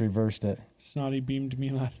they just reversed it. Snotty beamed me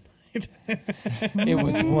last night. It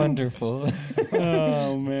was wonderful.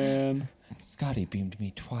 Oh man. Scotty beamed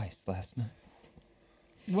me twice last night.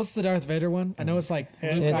 What's the Darth Vader one? I know it's like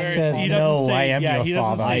Luke. It I am says, your He father. doesn't no, say- I am yeah, your he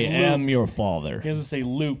doesn't father. say I Luke. am your father. He doesn't say,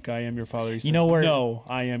 "Luke, I am your father." He says, know where- "No,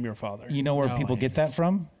 I am your father." You know where No, people I- get that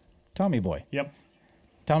from? Tommy Boy. Yep.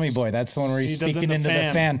 Tommy Boy. That's the one where he's He does it speaking in the into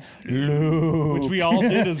the fan. Luke. Which we all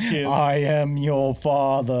did as kids. I am your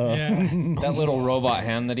father. Yeah. That little robot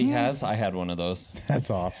hand that he has, I had one of those. That's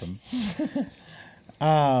awesome.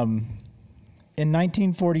 In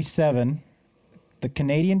 1947, the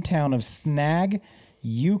Canadian town of Snag,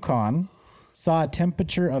 Yukon, saw a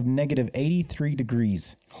temperature of negative 83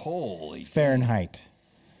 degrees Holy. Fahrenheit.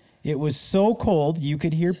 It was so cold you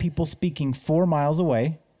could hear people speaking 4 miles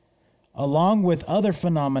away, along with other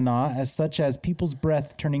phenomena as such as people's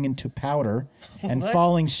breath turning into powder and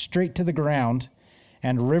falling straight to the ground,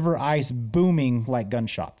 and river ice booming like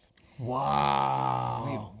gunshots. Wow.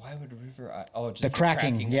 Wait, why would river? Oh, just The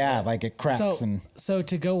cracking, yeah, like it cracks and So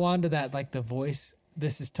to go on to that, like the voice,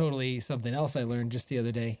 this is totally something else I learned just the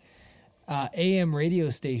other day. AM radio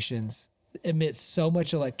stations emit so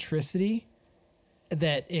much electricity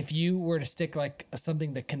that if you were to stick like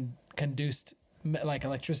something that conduced like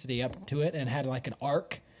electricity up to it and had like an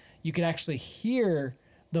arc, you could actually hear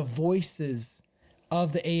the voices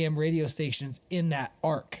of the AM radio stations in that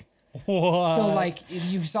arc. What? So like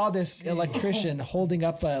you saw this electrician holding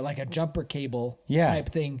up like a jumper cable type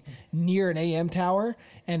thing near an AM tower,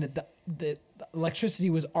 and the electricity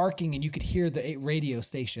was arcing, and you could hear the radio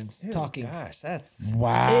stations talking. Gosh, that's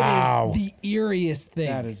wow. It is the eeriest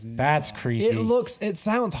thing. That's creepy. It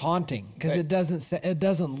sounds haunting because it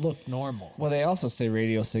doesn't look normal. Well, they also say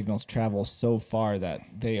radio signals travel so far that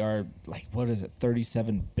they are like, what is it,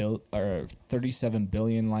 37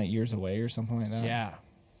 billion light years away or something like that. Yeah.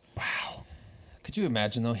 Could you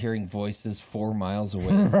imagine though hearing voices 4 miles away?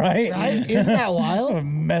 right? Right? Isn't that wild?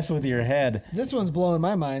 Mess with your head. This one's blowing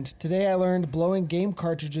my mind. Today I learned blowing game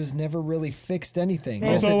cartridges never really fixed anything.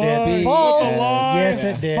 Yes, That's it a did. lie. False. That's a lie. Yes,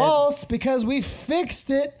 it did. False, because we fixed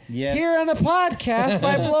it Yes. here on the podcast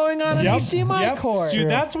by blowing on an HDMI cord. Dude,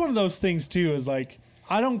 that's one of those things too. Is like,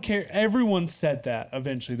 I don't care. Everyone said that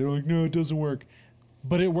eventually. They're like, no, it doesn't work,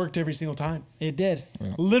 but it worked every single time. It did.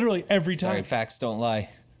 Literally every Sorry, time. facts don't lie.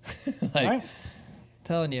 Like, Right?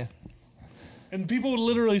 Telling you. And people would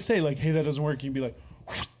literally say like, hey, that doesn't work. You'd be like,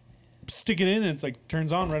 stick it in, and it's like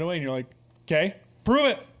turns on right away, and you're like, okay, prove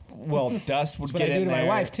it. Well, dust would That's what get I do in to my there.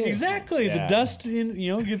 wife too. Exactly. Yeah. The dust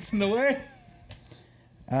gets in the way.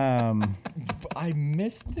 I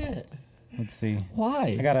missed it. Let's see.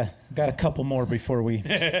 Why? I got a couple more before we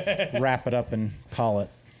wrap it up and call it.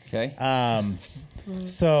 okay.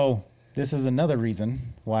 So this is another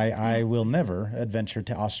reason why I will never adventure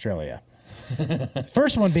to Australia.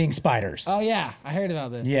 First one being spiders. Oh yeah, I heard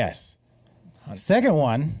about this. Yes. Second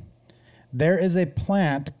one, there is a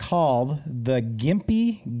plant called the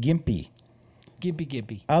gimpy, Gimpy.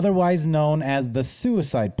 otherwise known as the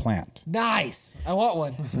suicide plant. Nice. I want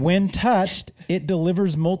one. When touched, it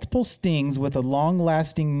delivers multiple stings with a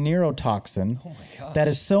long-lasting neurotoxin that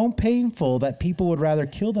is so painful that people would rather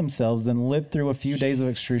kill themselves than live through a few days of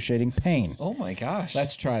excruciating pain. Oh my gosh.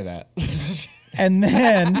 Let's try that. And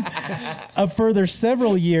then a further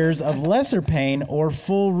several years of lesser pain or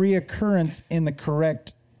full reoccurrence in the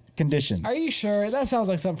correct conditions. Are you sure? That sounds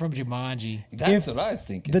like something from Jumanji. That's what I was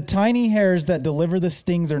thinking. The tiny hairs that deliver the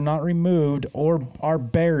stings are not removed or are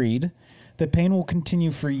buried, the pain will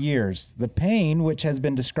continue for years. The pain, which has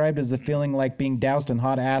been described as a feeling like being doused in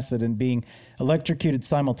hot acid and being electrocuted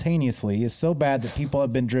simultaneously, is so bad that people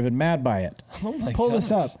have been driven mad by it. Oh my Pull this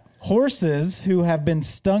gosh. up. Horses who have been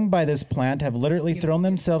stung by this plant have literally thrown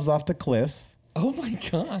themselves off the cliffs. Oh my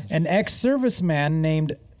gosh. An ex-serviceman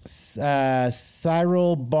named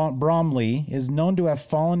Cyril Bromley is known to have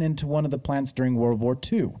fallen into one of the plants during World War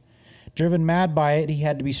II. Driven mad by it, he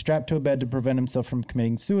had to be strapped to a bed to prevent himself from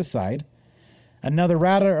committing suicide. Another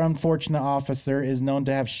rather unfortunate officer is known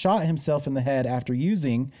to have shot himself in the head after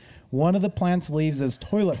using one of the plant's leaves as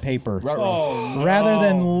toilet paper. Oh, no. Rather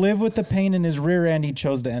than live with the pain in his rear end, he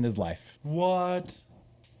chose to end his life. What?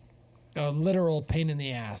 A literal pain in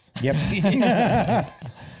the ass. Yep.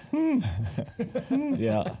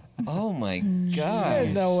 Yeah. Oh my There's gosh.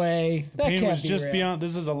 no way. That Pain can't was be just real. beyond.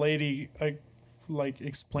 This is a lady like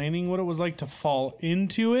explaining what it was like to fall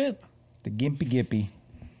into it. The gimpy gippy.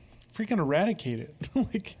 Freaking eradicate it,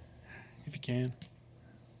 like if you can.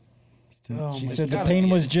 Oh She my said the gotta pain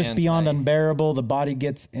be was a just chance, beyond right? unbearable. The body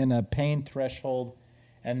gets in a pain threshold,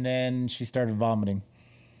 and then she started vomiting.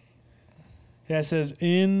 Yeah, it says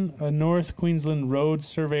in a North Queensland road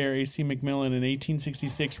surveyor A.C. McMillan in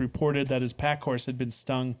 1866 reported that his pack horse had been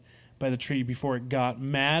stung by the tree before it got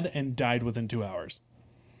mad and died within 2 hours.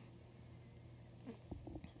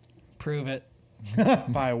 Prove it.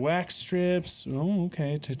 By wax strips. Oh,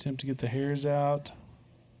 okay. To attempt to get the hairs out.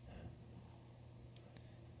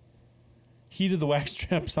 He did the wax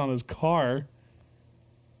strips on his car.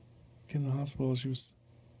 In the hospital, she was.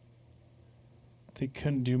 They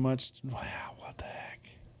couldn't do much. Wow, what the heck?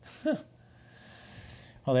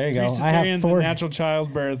 Oh, there you Three go. I have cesareans 4 and natural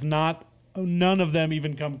childbirth. None of them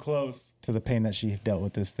even come close. to the pain that she dealt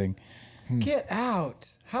with this thing. Get out.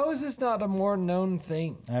 How is this not a more known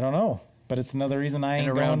thing? I don't know, but it's another reason I And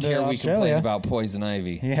ain't around going here to we complain Australia. about poison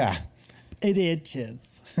ivy. Yeah. It itches.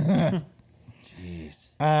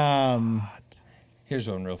 Jeez. Here's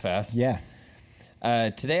one real fast. Yeah.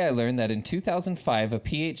 Today I learned that in 2005, a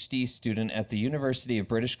PhD student at the University of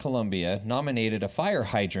British Columbia nominated a fire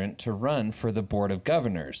hydrant to run for the Board of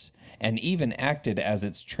Governors and even acted as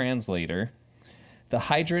its translator. The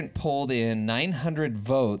hydrant pulled in 900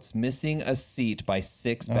 votes, missing a seat by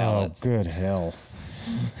 6 ballots. Oh, good hell.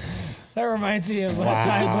 That reminds me of that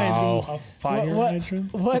time when A fire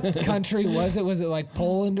hydrant? what country was it? Was it like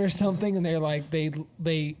Poland or something? And they're like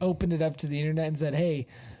they opened it up to the internet and said, "Hey,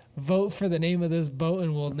 vote for the name of this boat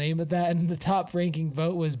and we'll name it that." And the top ranking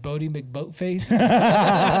vote was Bodie McBoatface.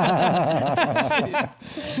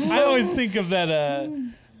 I always think of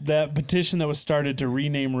that petition that was started to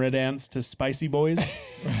rename Red Ants to Spicy Boys.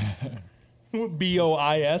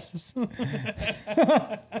 BOIS.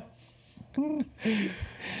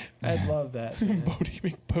 I'd love that. Bodie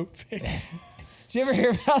McBoatface. Did you ever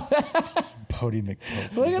hear about that? Bodie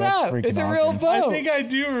McBoat. Look it up. It's a real boat. I think I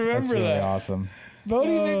do That's remember really that. awesome. Bodie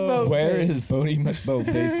McBoatface. Where is Bodie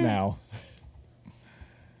McBoatface now?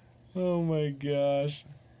 Oh my gosh.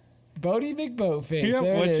 Bodie McBoatface? Yeah,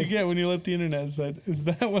 There what it you is. get when you let the internet decide. Is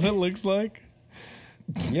that what it looks like?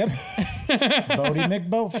 Yep. Bodie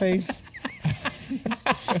McBoatface.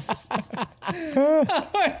 Oh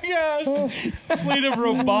my gosh. Fleet of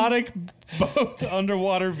robotic boat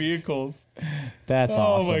underwater vehicles. That's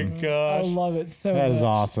Oh my awesome. I gosh. love it so That much. is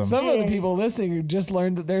awesome. Some of the people listening just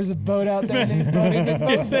learned that there's a boat out there named Bodie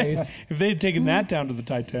McBoatface. If they had taken that down to the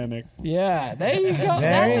Titanic, Yeah, there you go. There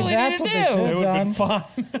That's you- what we that's need to what they do. should- it would have been Done. fun.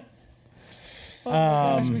 Oh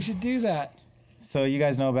my gosh, we should do that. So you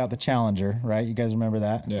guys know about the Challenger, right? You guys remember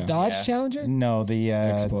that? Yeah. Dodge Yeah. Challenger? No, the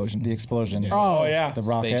Explosion. The explosion. Yeah. Oh, yeah. The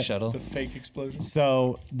rocket. Space shuttle. The fake explosion.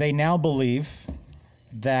 So they now believe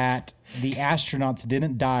that the astronauts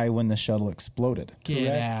didn't die when the shuttle exploded. Get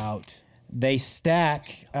Correct. out. The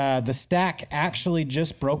stack actually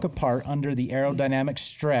just broke apart under the aerodynamic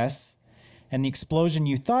stress, and the explosion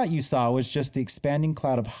you thought you saw was just the expanding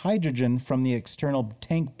cloud of hydrogen from the external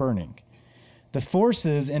tank burning. The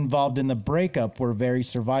forces involved in the breakup were very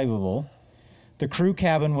survivable. The crew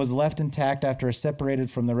cabin was left intact after separated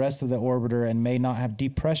from the rest of the orbiter and may not have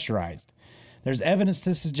depressurized. There's evidence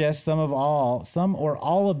to suggest some or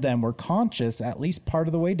all of them were conscious at least part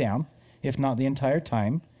of the way down, if not the entire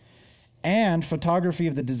time. And photography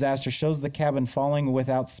of the disaster shows the cabin falling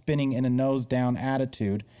without spinning in a nose-down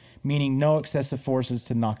attitude, meaning no excessive forces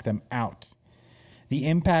to knock them out. The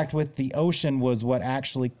impact with the ocean was what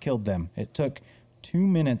actually killed them. It took 2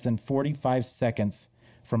 minutes and 45 seconds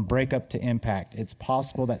from breakup to impact. It's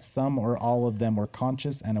possible that some or all of them were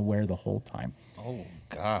conscious and aware the whole time. Oh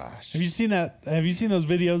gosh. Have you seen that? Have you seen those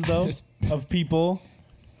videos though of people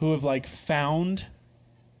who have like found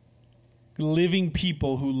living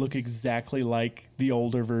people who look exactly like the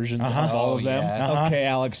older versions of all of them? Yeah. Okay,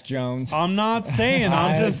 Alex Jones. I'm not saying.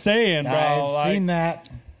 I'm just saying, bro. I've seen that.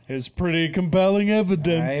 It's pretty compelling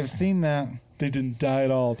evidence. I've seen that. They didn't die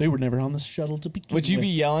at all. They were never on the shuttle to begin Would you with. be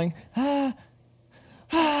yelling?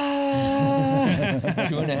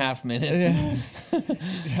 2.5 minutes.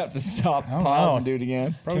 You'd have to stop, don't pause, know. and do it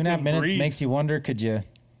again. Probably 2.5 couldn't minutes breathe. makes you wonder, could you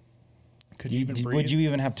even breathe? would you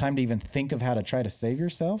even have time to even think of how to try to save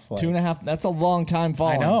yourself? Like, 2.5. That's a long time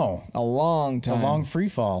falling. know. A long it's a time. long free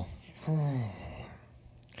fall.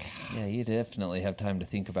 Yeah, you definitely have time to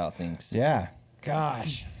think about things. Yeah.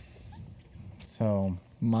 Gosh. So,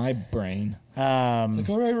 My brain. It's like,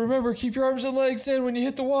 all right, remember, keep your arms and legs in when you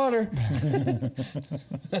hit the water.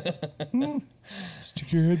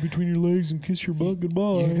 Stick your head between your legs and kiss your butt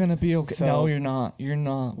goodbye. You're gonna be okay. So- No, you're not. You're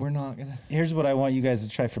not. We're not gonna. here's what I want you guys to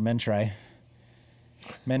try for men try.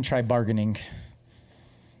 Men try bargaining.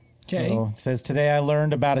 Okay. So it says, today I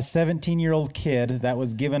learned about a 17-year-old kid that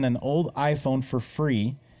was given an old iPhone for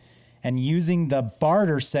free and using the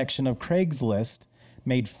barter section of Craigslist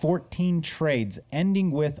made 14 trades, ending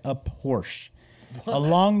with a Porsche.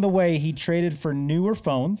 Along the way, he traded for newer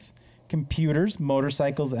phones, computers,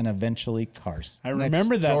 motorcycles, and eventually cars. I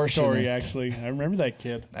remember that story, Extortionist. actually. I remember that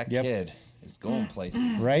kid. That Yep. kid is going places.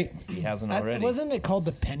 Right? He hasn't already. Wasn't it called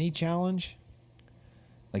the penny challenge?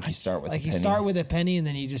 Like you start with Like a you penny. start with a penny and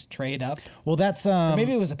then you just trade up. Well, that's Or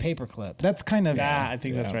maybe it was a paperclip. that's kind of Yeah, I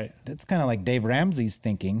think that's right. that's kind of like Dave Ramsey's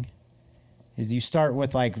thinking. Is you start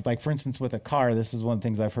with like for instance with a car. This is one of the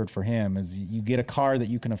things I've heard for him is you get a car that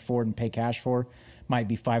you can afford and pay cash for, might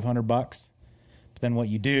be $500. But then what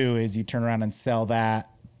you do is you turn around and sell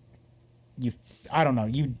that. I don't know.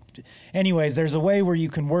 Anyways, there's a way where you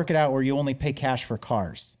can work it out where you only pay cash for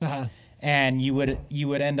cars, and you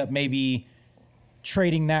would end up maybe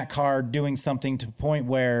trading that car, doing something to the point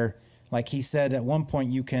where, like he said at one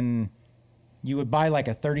point, you would buy like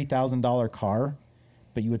a $30,000 car,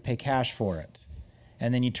 but you would pay cash for it.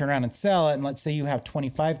 And then you turn around and sell it. And let's say you have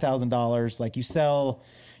 $25,000, like you sell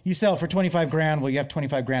for 25 grand. Well, you have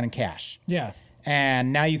 25 grand in cash. Yeah.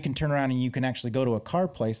 And now you can turn around and you can actually go to a car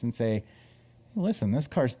place and say, listen, this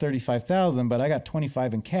car's 35,000, but I got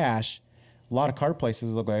 25 in cash. A lot of car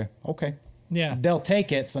places will go, okay. Yeah. They'll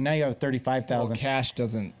take it. So now you have 35,000. Cash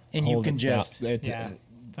doesn't. And you hold can its just- value. It's, Yeah.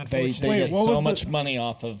 They Unfortunately. get what was so the- much money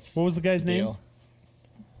off of. What was the guy's name? deal.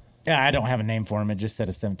 Yeah, I don't have a name for him. It just said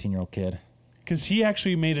a 17-year-old kid. Because he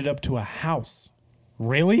actually made it up to a house.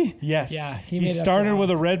 Really? Yes. Yeah, He he made it up to started a with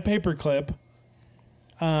a house. red paper clip,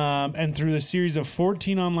 and through the series of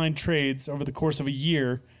 14 online trades over the course of a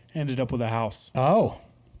year, ended up with a house. Oh.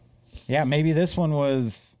 Yeah, maybe this one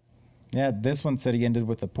was... Yeah, this one said he ended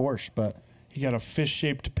with a Porsche, but... He got a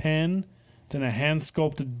fish-shaped pen, then a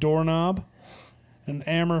hand-sculpted doorknob, an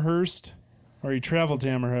Amherst, or he traveled to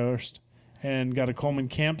Amherst, and got a Coleman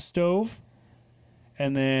camp stove,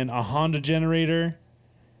 and then a Honda generator,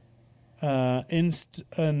 an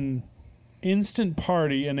instant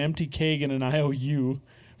party, an empty keg, and an IOU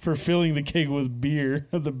for filling the keg with beer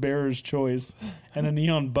of the bearer's choice, and a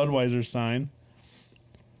neon Budweiser sign.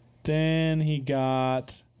 Then he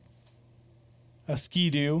got a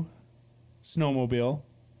Ski-Doo snowmobile,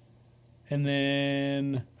 and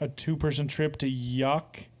then a 2-person trip to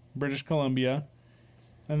Yuck, British Columbia,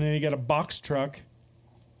 and then he got a box truck.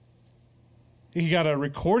 He got a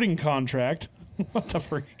recording contract. What the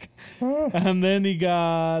freak? And then he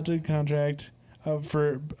got a contract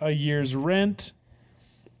for a year's rent,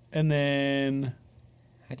 and then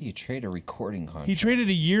How do you trade a recording contract? he traded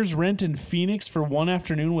a year's rent in Phoenix for one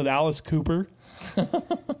afternoon with Alice Cooper.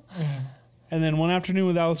 And then one afternoon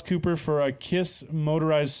with Alice Cooper for a Kiss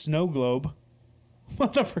motorized snow globe.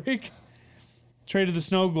 What the freak? Traded the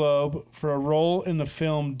snow globe for a role in the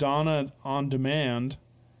film Donna on Demand.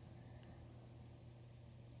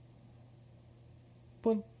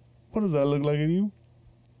 What does that look like in you?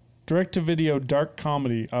 Direct-to-video dark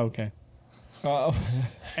comedy. Oh, okay. Oh.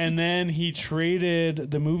 And then he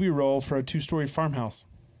traded the movie role for a 2-story farmhouse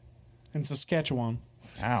in Saskatchewan.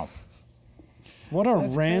 Wow. What a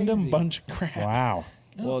That's random crazy. bunch of crap. Wow.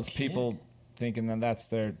 Well, it's people thinking that that's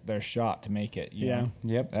their shot to make it. you Yeah. know?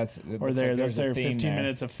 Yep. That's it Or looks that's like there's a their theme 15 there.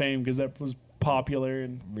 minutes of fame because that was popular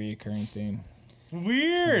and Reoccurring theme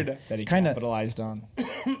weird. that he Kinda- capitalized on.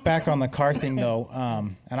 Back on the car thing, though,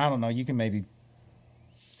 and I don't know, you can maybe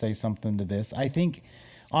say something to this. I think,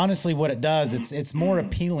 honestly, what it does, it's more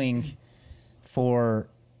appealing for,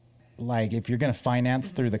 like, if you're going to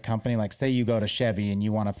finance through the company, like, say you go to Chevy and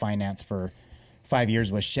you want to finance for 5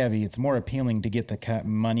 years with Chevy, it's more appealing to get the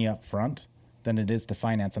money up front than it is to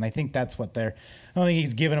finance. And I think that's what I don't think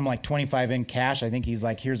he's giving them like 25 in cash. I think he's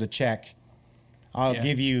like, here's a check. I'll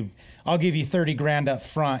give you 30 grand up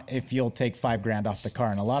front if you'll take $5,000 off the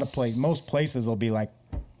car. And most places will be like,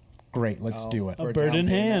 great, let's do it. A bird in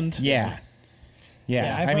hand. Yeah.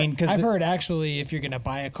 I've heard actually, if you're going to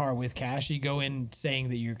buy a car with cash, you go in saying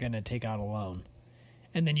that you're going to take out a loan,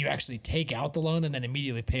 and then you actually take out the loan and then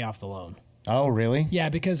immediately pay off the loan. Oh, really? Yeah,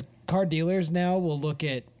 because car dealers now will look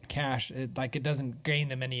at cash like it doesn't gain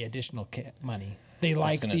them any additional money. They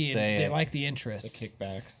like the interest, The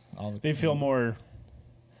kickbacks. They feel more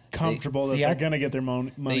comfortable that they're going to get their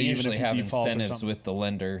money. They usually even if have you default or incentives something. with the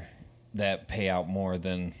lender that pay out more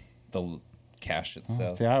than the cash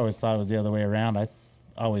itself. See, I always thought it was the other way around. I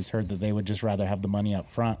always heard that they would just rather have the money up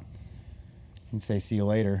front and say, see you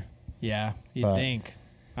later. Yeah, you'd think.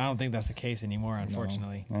 I don't think that's the case anymore,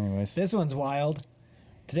 unfortunately. No. Anyways. This one's wild.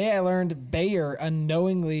 Today I learned Bayer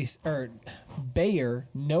knowingly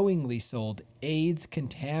sold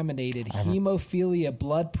AIDS-contaminated hemophilia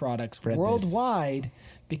blood products worldwide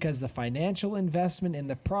because the financial investment in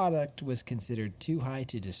the product was considered too high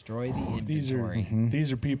to destroy the inventory.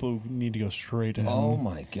 These are people who need to go straight in. Oh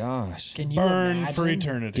my gosh! Can you Burn imagine? for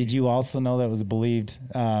eternity. Did you also know that was believed?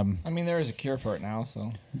 I mean, there is a cure for it now,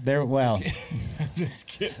 so. Just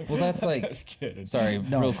kidding. Well, that's like Just kidding. sorry,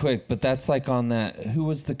 real quick, but that's like on that. Who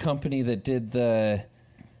was the company that did the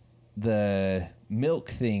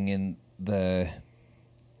milk thing in the?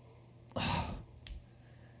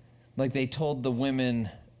 Like they told the women.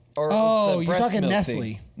 Or it was the you're breast talking milk Nestle.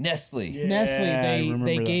 thing. Nestle. Yeah. Nestle, I remember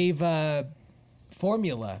they that. gave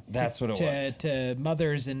formula. That's what it was. To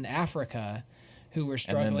mothers in Africa who were And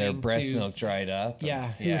struggling. then their breast to, milk dried up.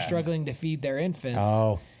 Yeah, who were struggling to feed their infants.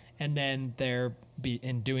 Oh. And then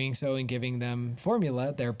in doing so and giving them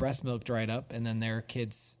formula, their breast milk dried up, and then their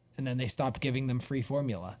kids, and then they stopped giving them free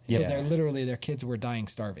formula. Yep. So their kids were dying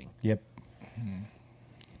starving. Yep.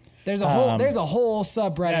 There's a whole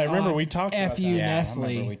subreddit. Yeah, I remember on we talked about FU that.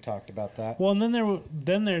 Nestle. we talked about that. Well, and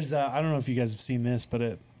then there's I don't know if you guys have seen this,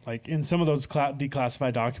 but like in some of those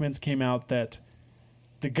declassified documents came out that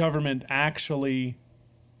the government actually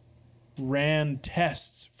ran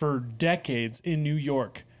tests for decades in New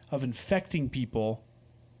York of infecting people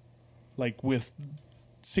like with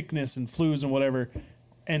sickness and flus and whatever,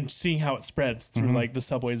 and seeing how it spreads through like the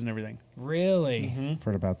subways and everything. Really?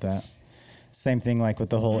 Heard about that. Same thing like with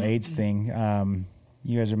the whole AIDS thing.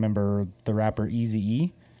 You guys remember the rapper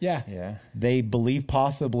Eazy-E? Yeah. Yeah. They believe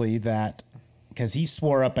possibly that because he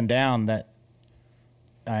swore up and down that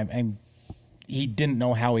he didn't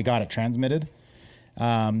know how he got it transmitted.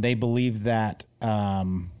 They believe that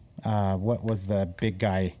what was the big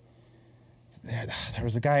guy? There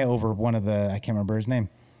was a guy over one of the I can't remember his name.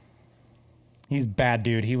 He's a bad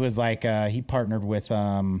dude. He was like he partnered with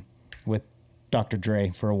Dr. Dre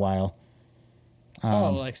for a while.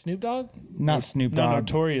 Like Snoop Dogg? Not Snoop Not Dogg.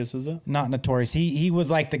 Notorious, is it? Not Notorious. He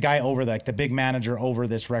was like the guy over the big manager over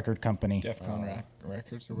this record company. DEFCON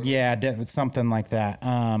Records or whatever. Yeah, it's something like that.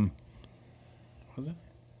 Was it?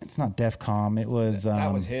 It's not DEFCON. It was.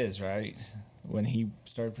 That was his, right? When he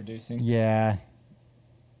started producing. Yeah.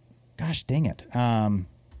 Gosh dang it.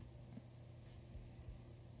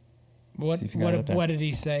 What See if you got it up there. what did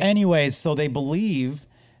he say? Anyways, so they believe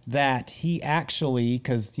that he actually,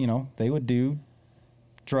 because they would do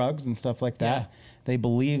drugs and stuff like that. Yeah. They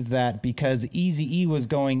believe that because Eazy-E was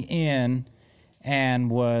going in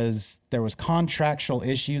and there was contractual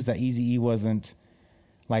issues that Eazy-E wasn't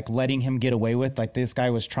like letting him get away with. Like this guy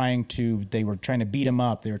was they were trying to beat him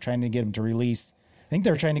up. They were trying to get him to release. I think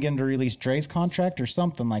they were trying to get him to release Dre's contract or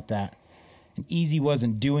something like that. And Eazy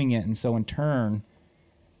wasn't doing it, and so in turn,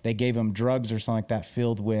 they gave him drugs or something like that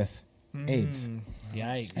filled with AIDS.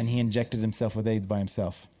 Yikes. And he injected himself with AIDS by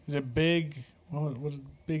himself. Is it big? What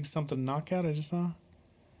big something knockout? I just saw.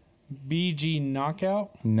 BG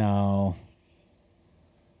knockout? No.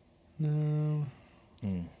 No.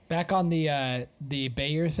 Back on the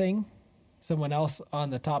Bayer thing, someone else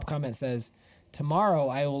on the top comment says, "Tomorrow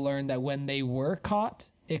I will learn that when they were caught,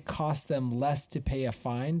 it cost them less to pay a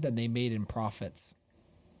fine than they made in profits."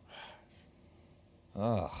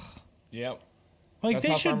 Ugh. Yep. Like That's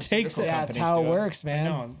they how should take pharmaceutical that. Yeah, that's how it works,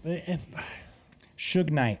 man. No, Suge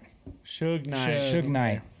Knight. Suge Knight. Suge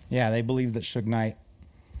Knight. Yeah, they believe that Suge Knight.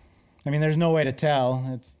 I mean, there's no way to tell.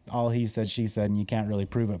 It's all he said, she said, and you can't really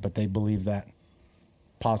prove it, but they believe that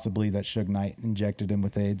possibly that Suge Knight injected him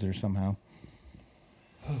with AIDS or somehow.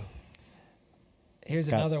 Here's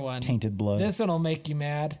Got another one. tainted blood. This one will make you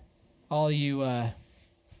mad, all you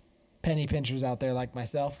penny pinchers out there like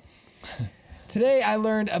myself. Today I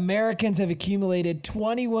learned Americans have accumulated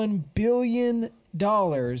 $21 billion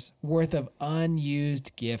worth of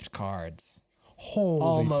unused gift cards.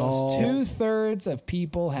 Almost 2/3 of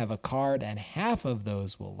people have a card, and half of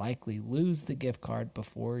those will likely lose the gift card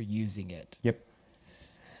before using it. Yep.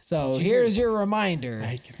 So here's your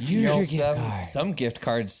reminder. Use your gift card. Some gift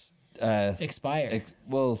cards Expire.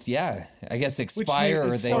 I guess expire or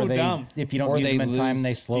is they so or they dumb. If you don't or use they them in time, lose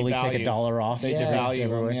they slowly take devalue. $1 off. They devalue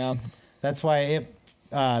them, yeah. That's why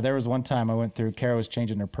there was one time I went through, Kara was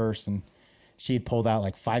changing her purse, and she had pulled out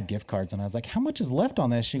like 5 gift cards. And I was like, how much is left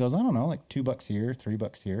on this? She goes, I don't know, like $2 here,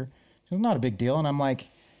 $3 here. She goes, not a big deal. And I'm like,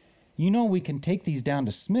 we can take these down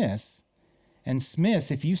to Smith's. And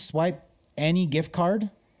Smith's, if you swipe any gift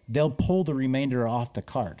card, they'll pull the remainder off the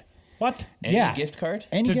card. What? any Yeah. gift card.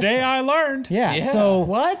 Any gift Today card. I learned. Yeah. Yeah. So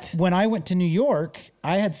What? When I went to New York,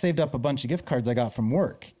 I had saved up a bunch of gift cards I got from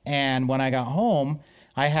work. And when I got home,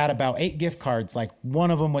 I had about 8 gift cards, like one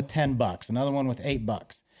of them with $10, another one with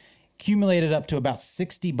 $8. Accumulated up to about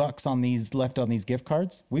 $60 on these left on these gift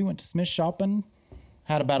cards. We went to Smith shopping,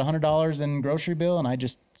 had about $100 in grocery bill, and I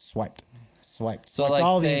just swiped So, swiped like,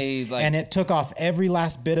 all say, these, like- and it took off every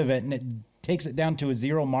last bit of it, and it takes it down to a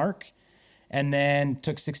 0 mark, and then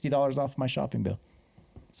took $60 off my shopping bill.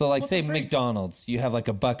 So, like, say McDonald's, you have like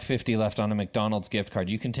 $1.50 left on a McDonald's gift card.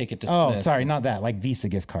 You can take it to Oh, Smith's. sorry, not that. Like Visa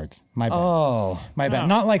gift cards. My bad. Oh, My bad.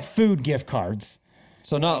 Not like food gift cards.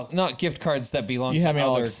 so not gift cards that belong You to have me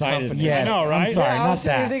all other excited. companies. Yes, I know, right? I'm sorry, Yeah, I not was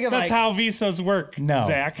sitting here that. thinking, That's like, how Visas work, No,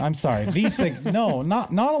 Zach. I'm sorry. Visa. No,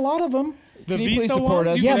 not a lot of them. The Can you please Visa support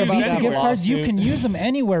ones, us? you Yeah, can the use Visa gift anywhere. cards, you Lawsuit. can use them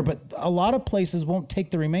anywhere, but a lot of places won't take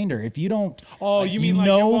the remainder. If you don't, Oh, you mean like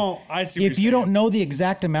it won't? I see what if you're you don't saying. know the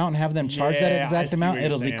exact amount and have them charge that Yeah, I exact see amount, what you're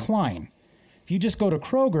it'll saying. decline. If you just go to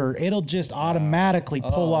Kroger, it'll just automatically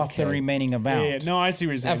pull off the okay. remaining amount. Yeah, no, I see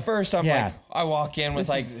what you're saying. At first, I'm Yeah. like, I walk in with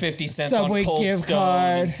like 50 cents Subway on Cold gift Stone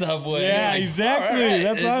card. and Subway. Yeah, Like, exactly. all right.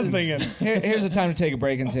 That's what I was thinking. Here's a time to take a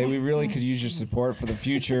break and say we really could use your support for the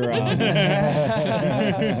future.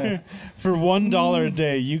 For $1 a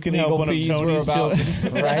day, you can help Legal one of fees we're Tony's about,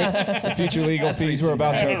 children. right? The future legal fees we're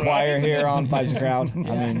about to acquire here on Fives and Crowd.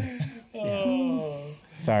 I mean,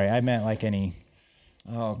 Sorry, I meant like any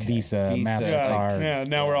Okay. Visa, MasterCard. Yeah,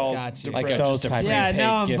 now we're all Gotcha. Like depressed. Those just a type of- Yeah, prepaid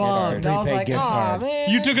now I'm gift bummed. card. I was Prepaid like, gift oh, card. man.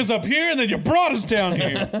 You took us up here and then you brought us down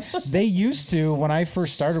here. They used to, when I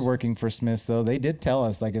first started working for Smith's, though, they did tell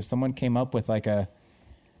us, like, if someone came up with like a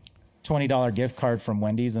 $20 gift card from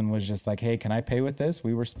Wendy's and was just like, hey, can I pay with this?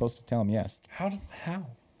 We were supposed to tell them yes. How?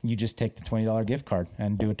 You just take the $20 gift card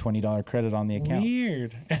and do a $20 credit on the account.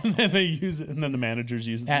 Weird. And then they use it, and then the managers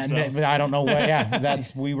use it And themselves. I don't know what. Yeah,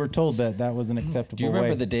 we were told that was an acceptable Do you remember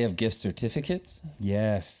way. the day of gift certificates?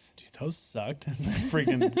 Yes. Dude, those sucked. They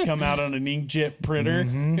freaking come out on an inkjet printer.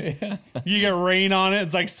 Mm-hmm. You get rain on it.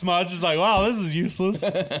 It's like smudge. It's like, wow, this is useless.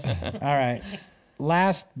 All right.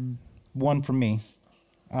 Last one from me.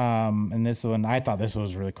 And this one, I thought this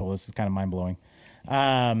was really cool. This is kind of mind blowing.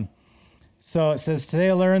 So it says, today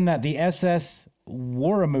I learned that the SS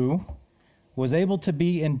Warramoo was able to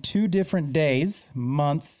be in 2 different days,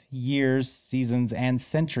 months, years, seasons, and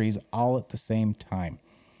centuries all at the same time.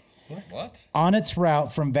 What? On its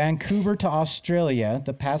route from Vancouver to Australia,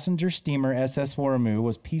 the passenger steamer SS Warramoo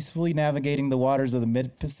was peacefully navigating the waters of the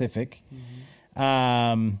mid-Pacific.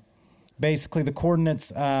 Basically, the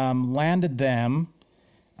coordinates landed them.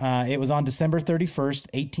 It was on December 31st,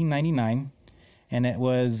 1899. And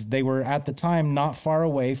they were at the time not far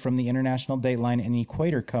away from the international dateline and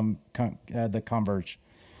equator the converge.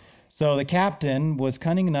 So the captain was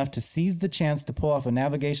cunning enough to seize the chance to pull off a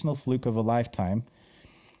navigational fluke of a lifetime.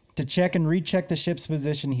 To check and recheck the ship's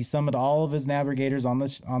position, he summoned all of his navigators on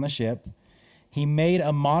the ship. He made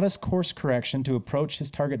a modest course correction to approach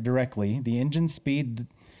his target directly. The engine speed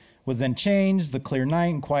was then changed. The clear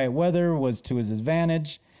night and quiet weather was to his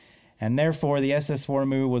advantage. And therefore, the SS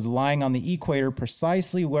Warramoo was lying on the equator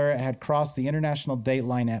precisely where it had crossed the international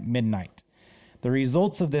dateline at midnight. The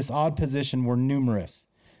results of this odd position were numerous.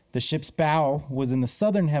 The ship's bow was in the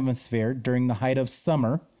southern hemisphere during the height of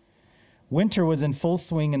summer. Winter was in full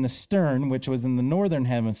swing in the stern, which was in the northern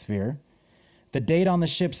hemisphere. The date on the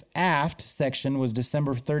ship's aft section was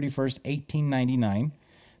December 31st, 1899.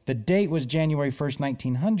 The date was January 1st,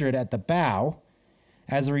 1900 at the bow.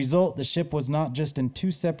 As a result, the ship was not just in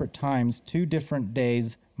 2 separate times, 2 different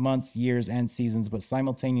days, months, years, and seasons, but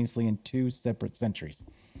simultaneously in 2 separate centuries.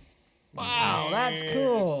 Wow, that's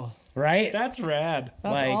cool. Right? That's rad.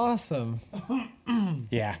 That's Like- awesome.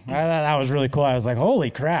 Yeah, I thought that was really cool. I was like, holy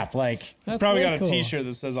crap. Like, He's probably really got a cool. T-shirt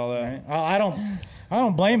that says all that. I don't I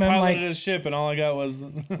don't blame him. Piloted Like, his ship, and all I got was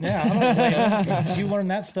yeah, I don't blame him. You learn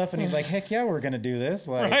that stuff, and he's like, heck yeah, we're gonna do this.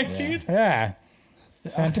 Like, right, dude. yeah,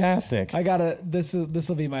 fantastic. I gotta. This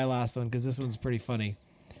will be my last one because this one's pretty funny.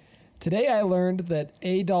 Today I learned that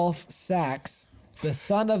Adolf Sachs, the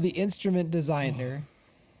son of instrument designers,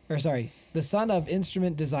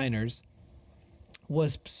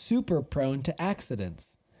 was super prone to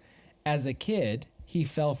accidents. As a kid, he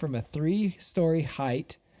fell from a 3-story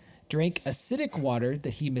height, drank acidic water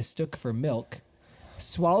that he mistook for milk,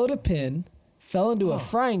 swallowed a pin, fell into a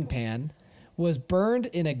frying pan, was burned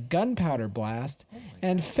in a gunpowder blast,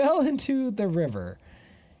 and fell into the river.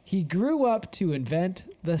 He grew up to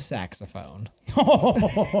invent the saxophone.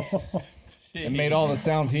 And made all the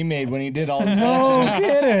sounds he made when he did all the No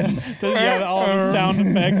kidding. Yeah, all the sound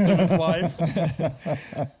effects of his life.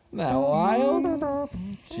 That wild?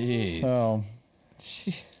 Jeez. So,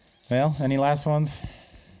 well, any last ones?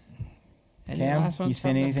 Any Cam, last you ones seen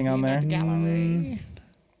from the anything on there? peanut gallery?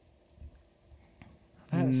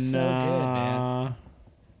 That's so good, man.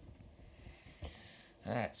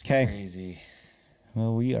 That's 'Kay. crazy.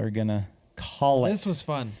 Well, we are gonna call it. This was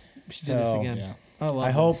fun. We should do this So, again. yeah.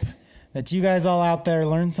 I hope that you guys all out there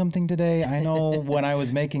learned something today. I know when I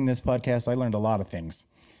was making this podcast, I learned a lot of things.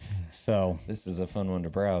 So, This is a fun one to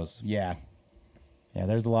browse. yeah. Yeah,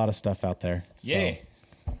 there's a lot of stuff out there. So, Yeah.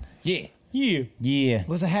 Yeah. You. Yeah.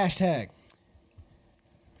 What's a hashtag?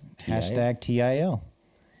 Hashtag TIL.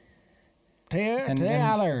 And- Today and-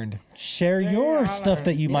 I learned. Share your stuff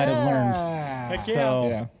that you might have learned. Yeah. Heck yeah. So,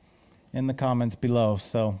 Yeah. in the comments below.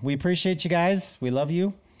 So, we appreciate you guys. We love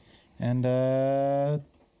you. And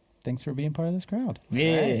thanks for being part of this crowd.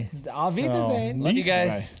 Yeah. Auf Wiedersehen. Love you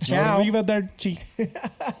guys. Ciao. Arrivederci.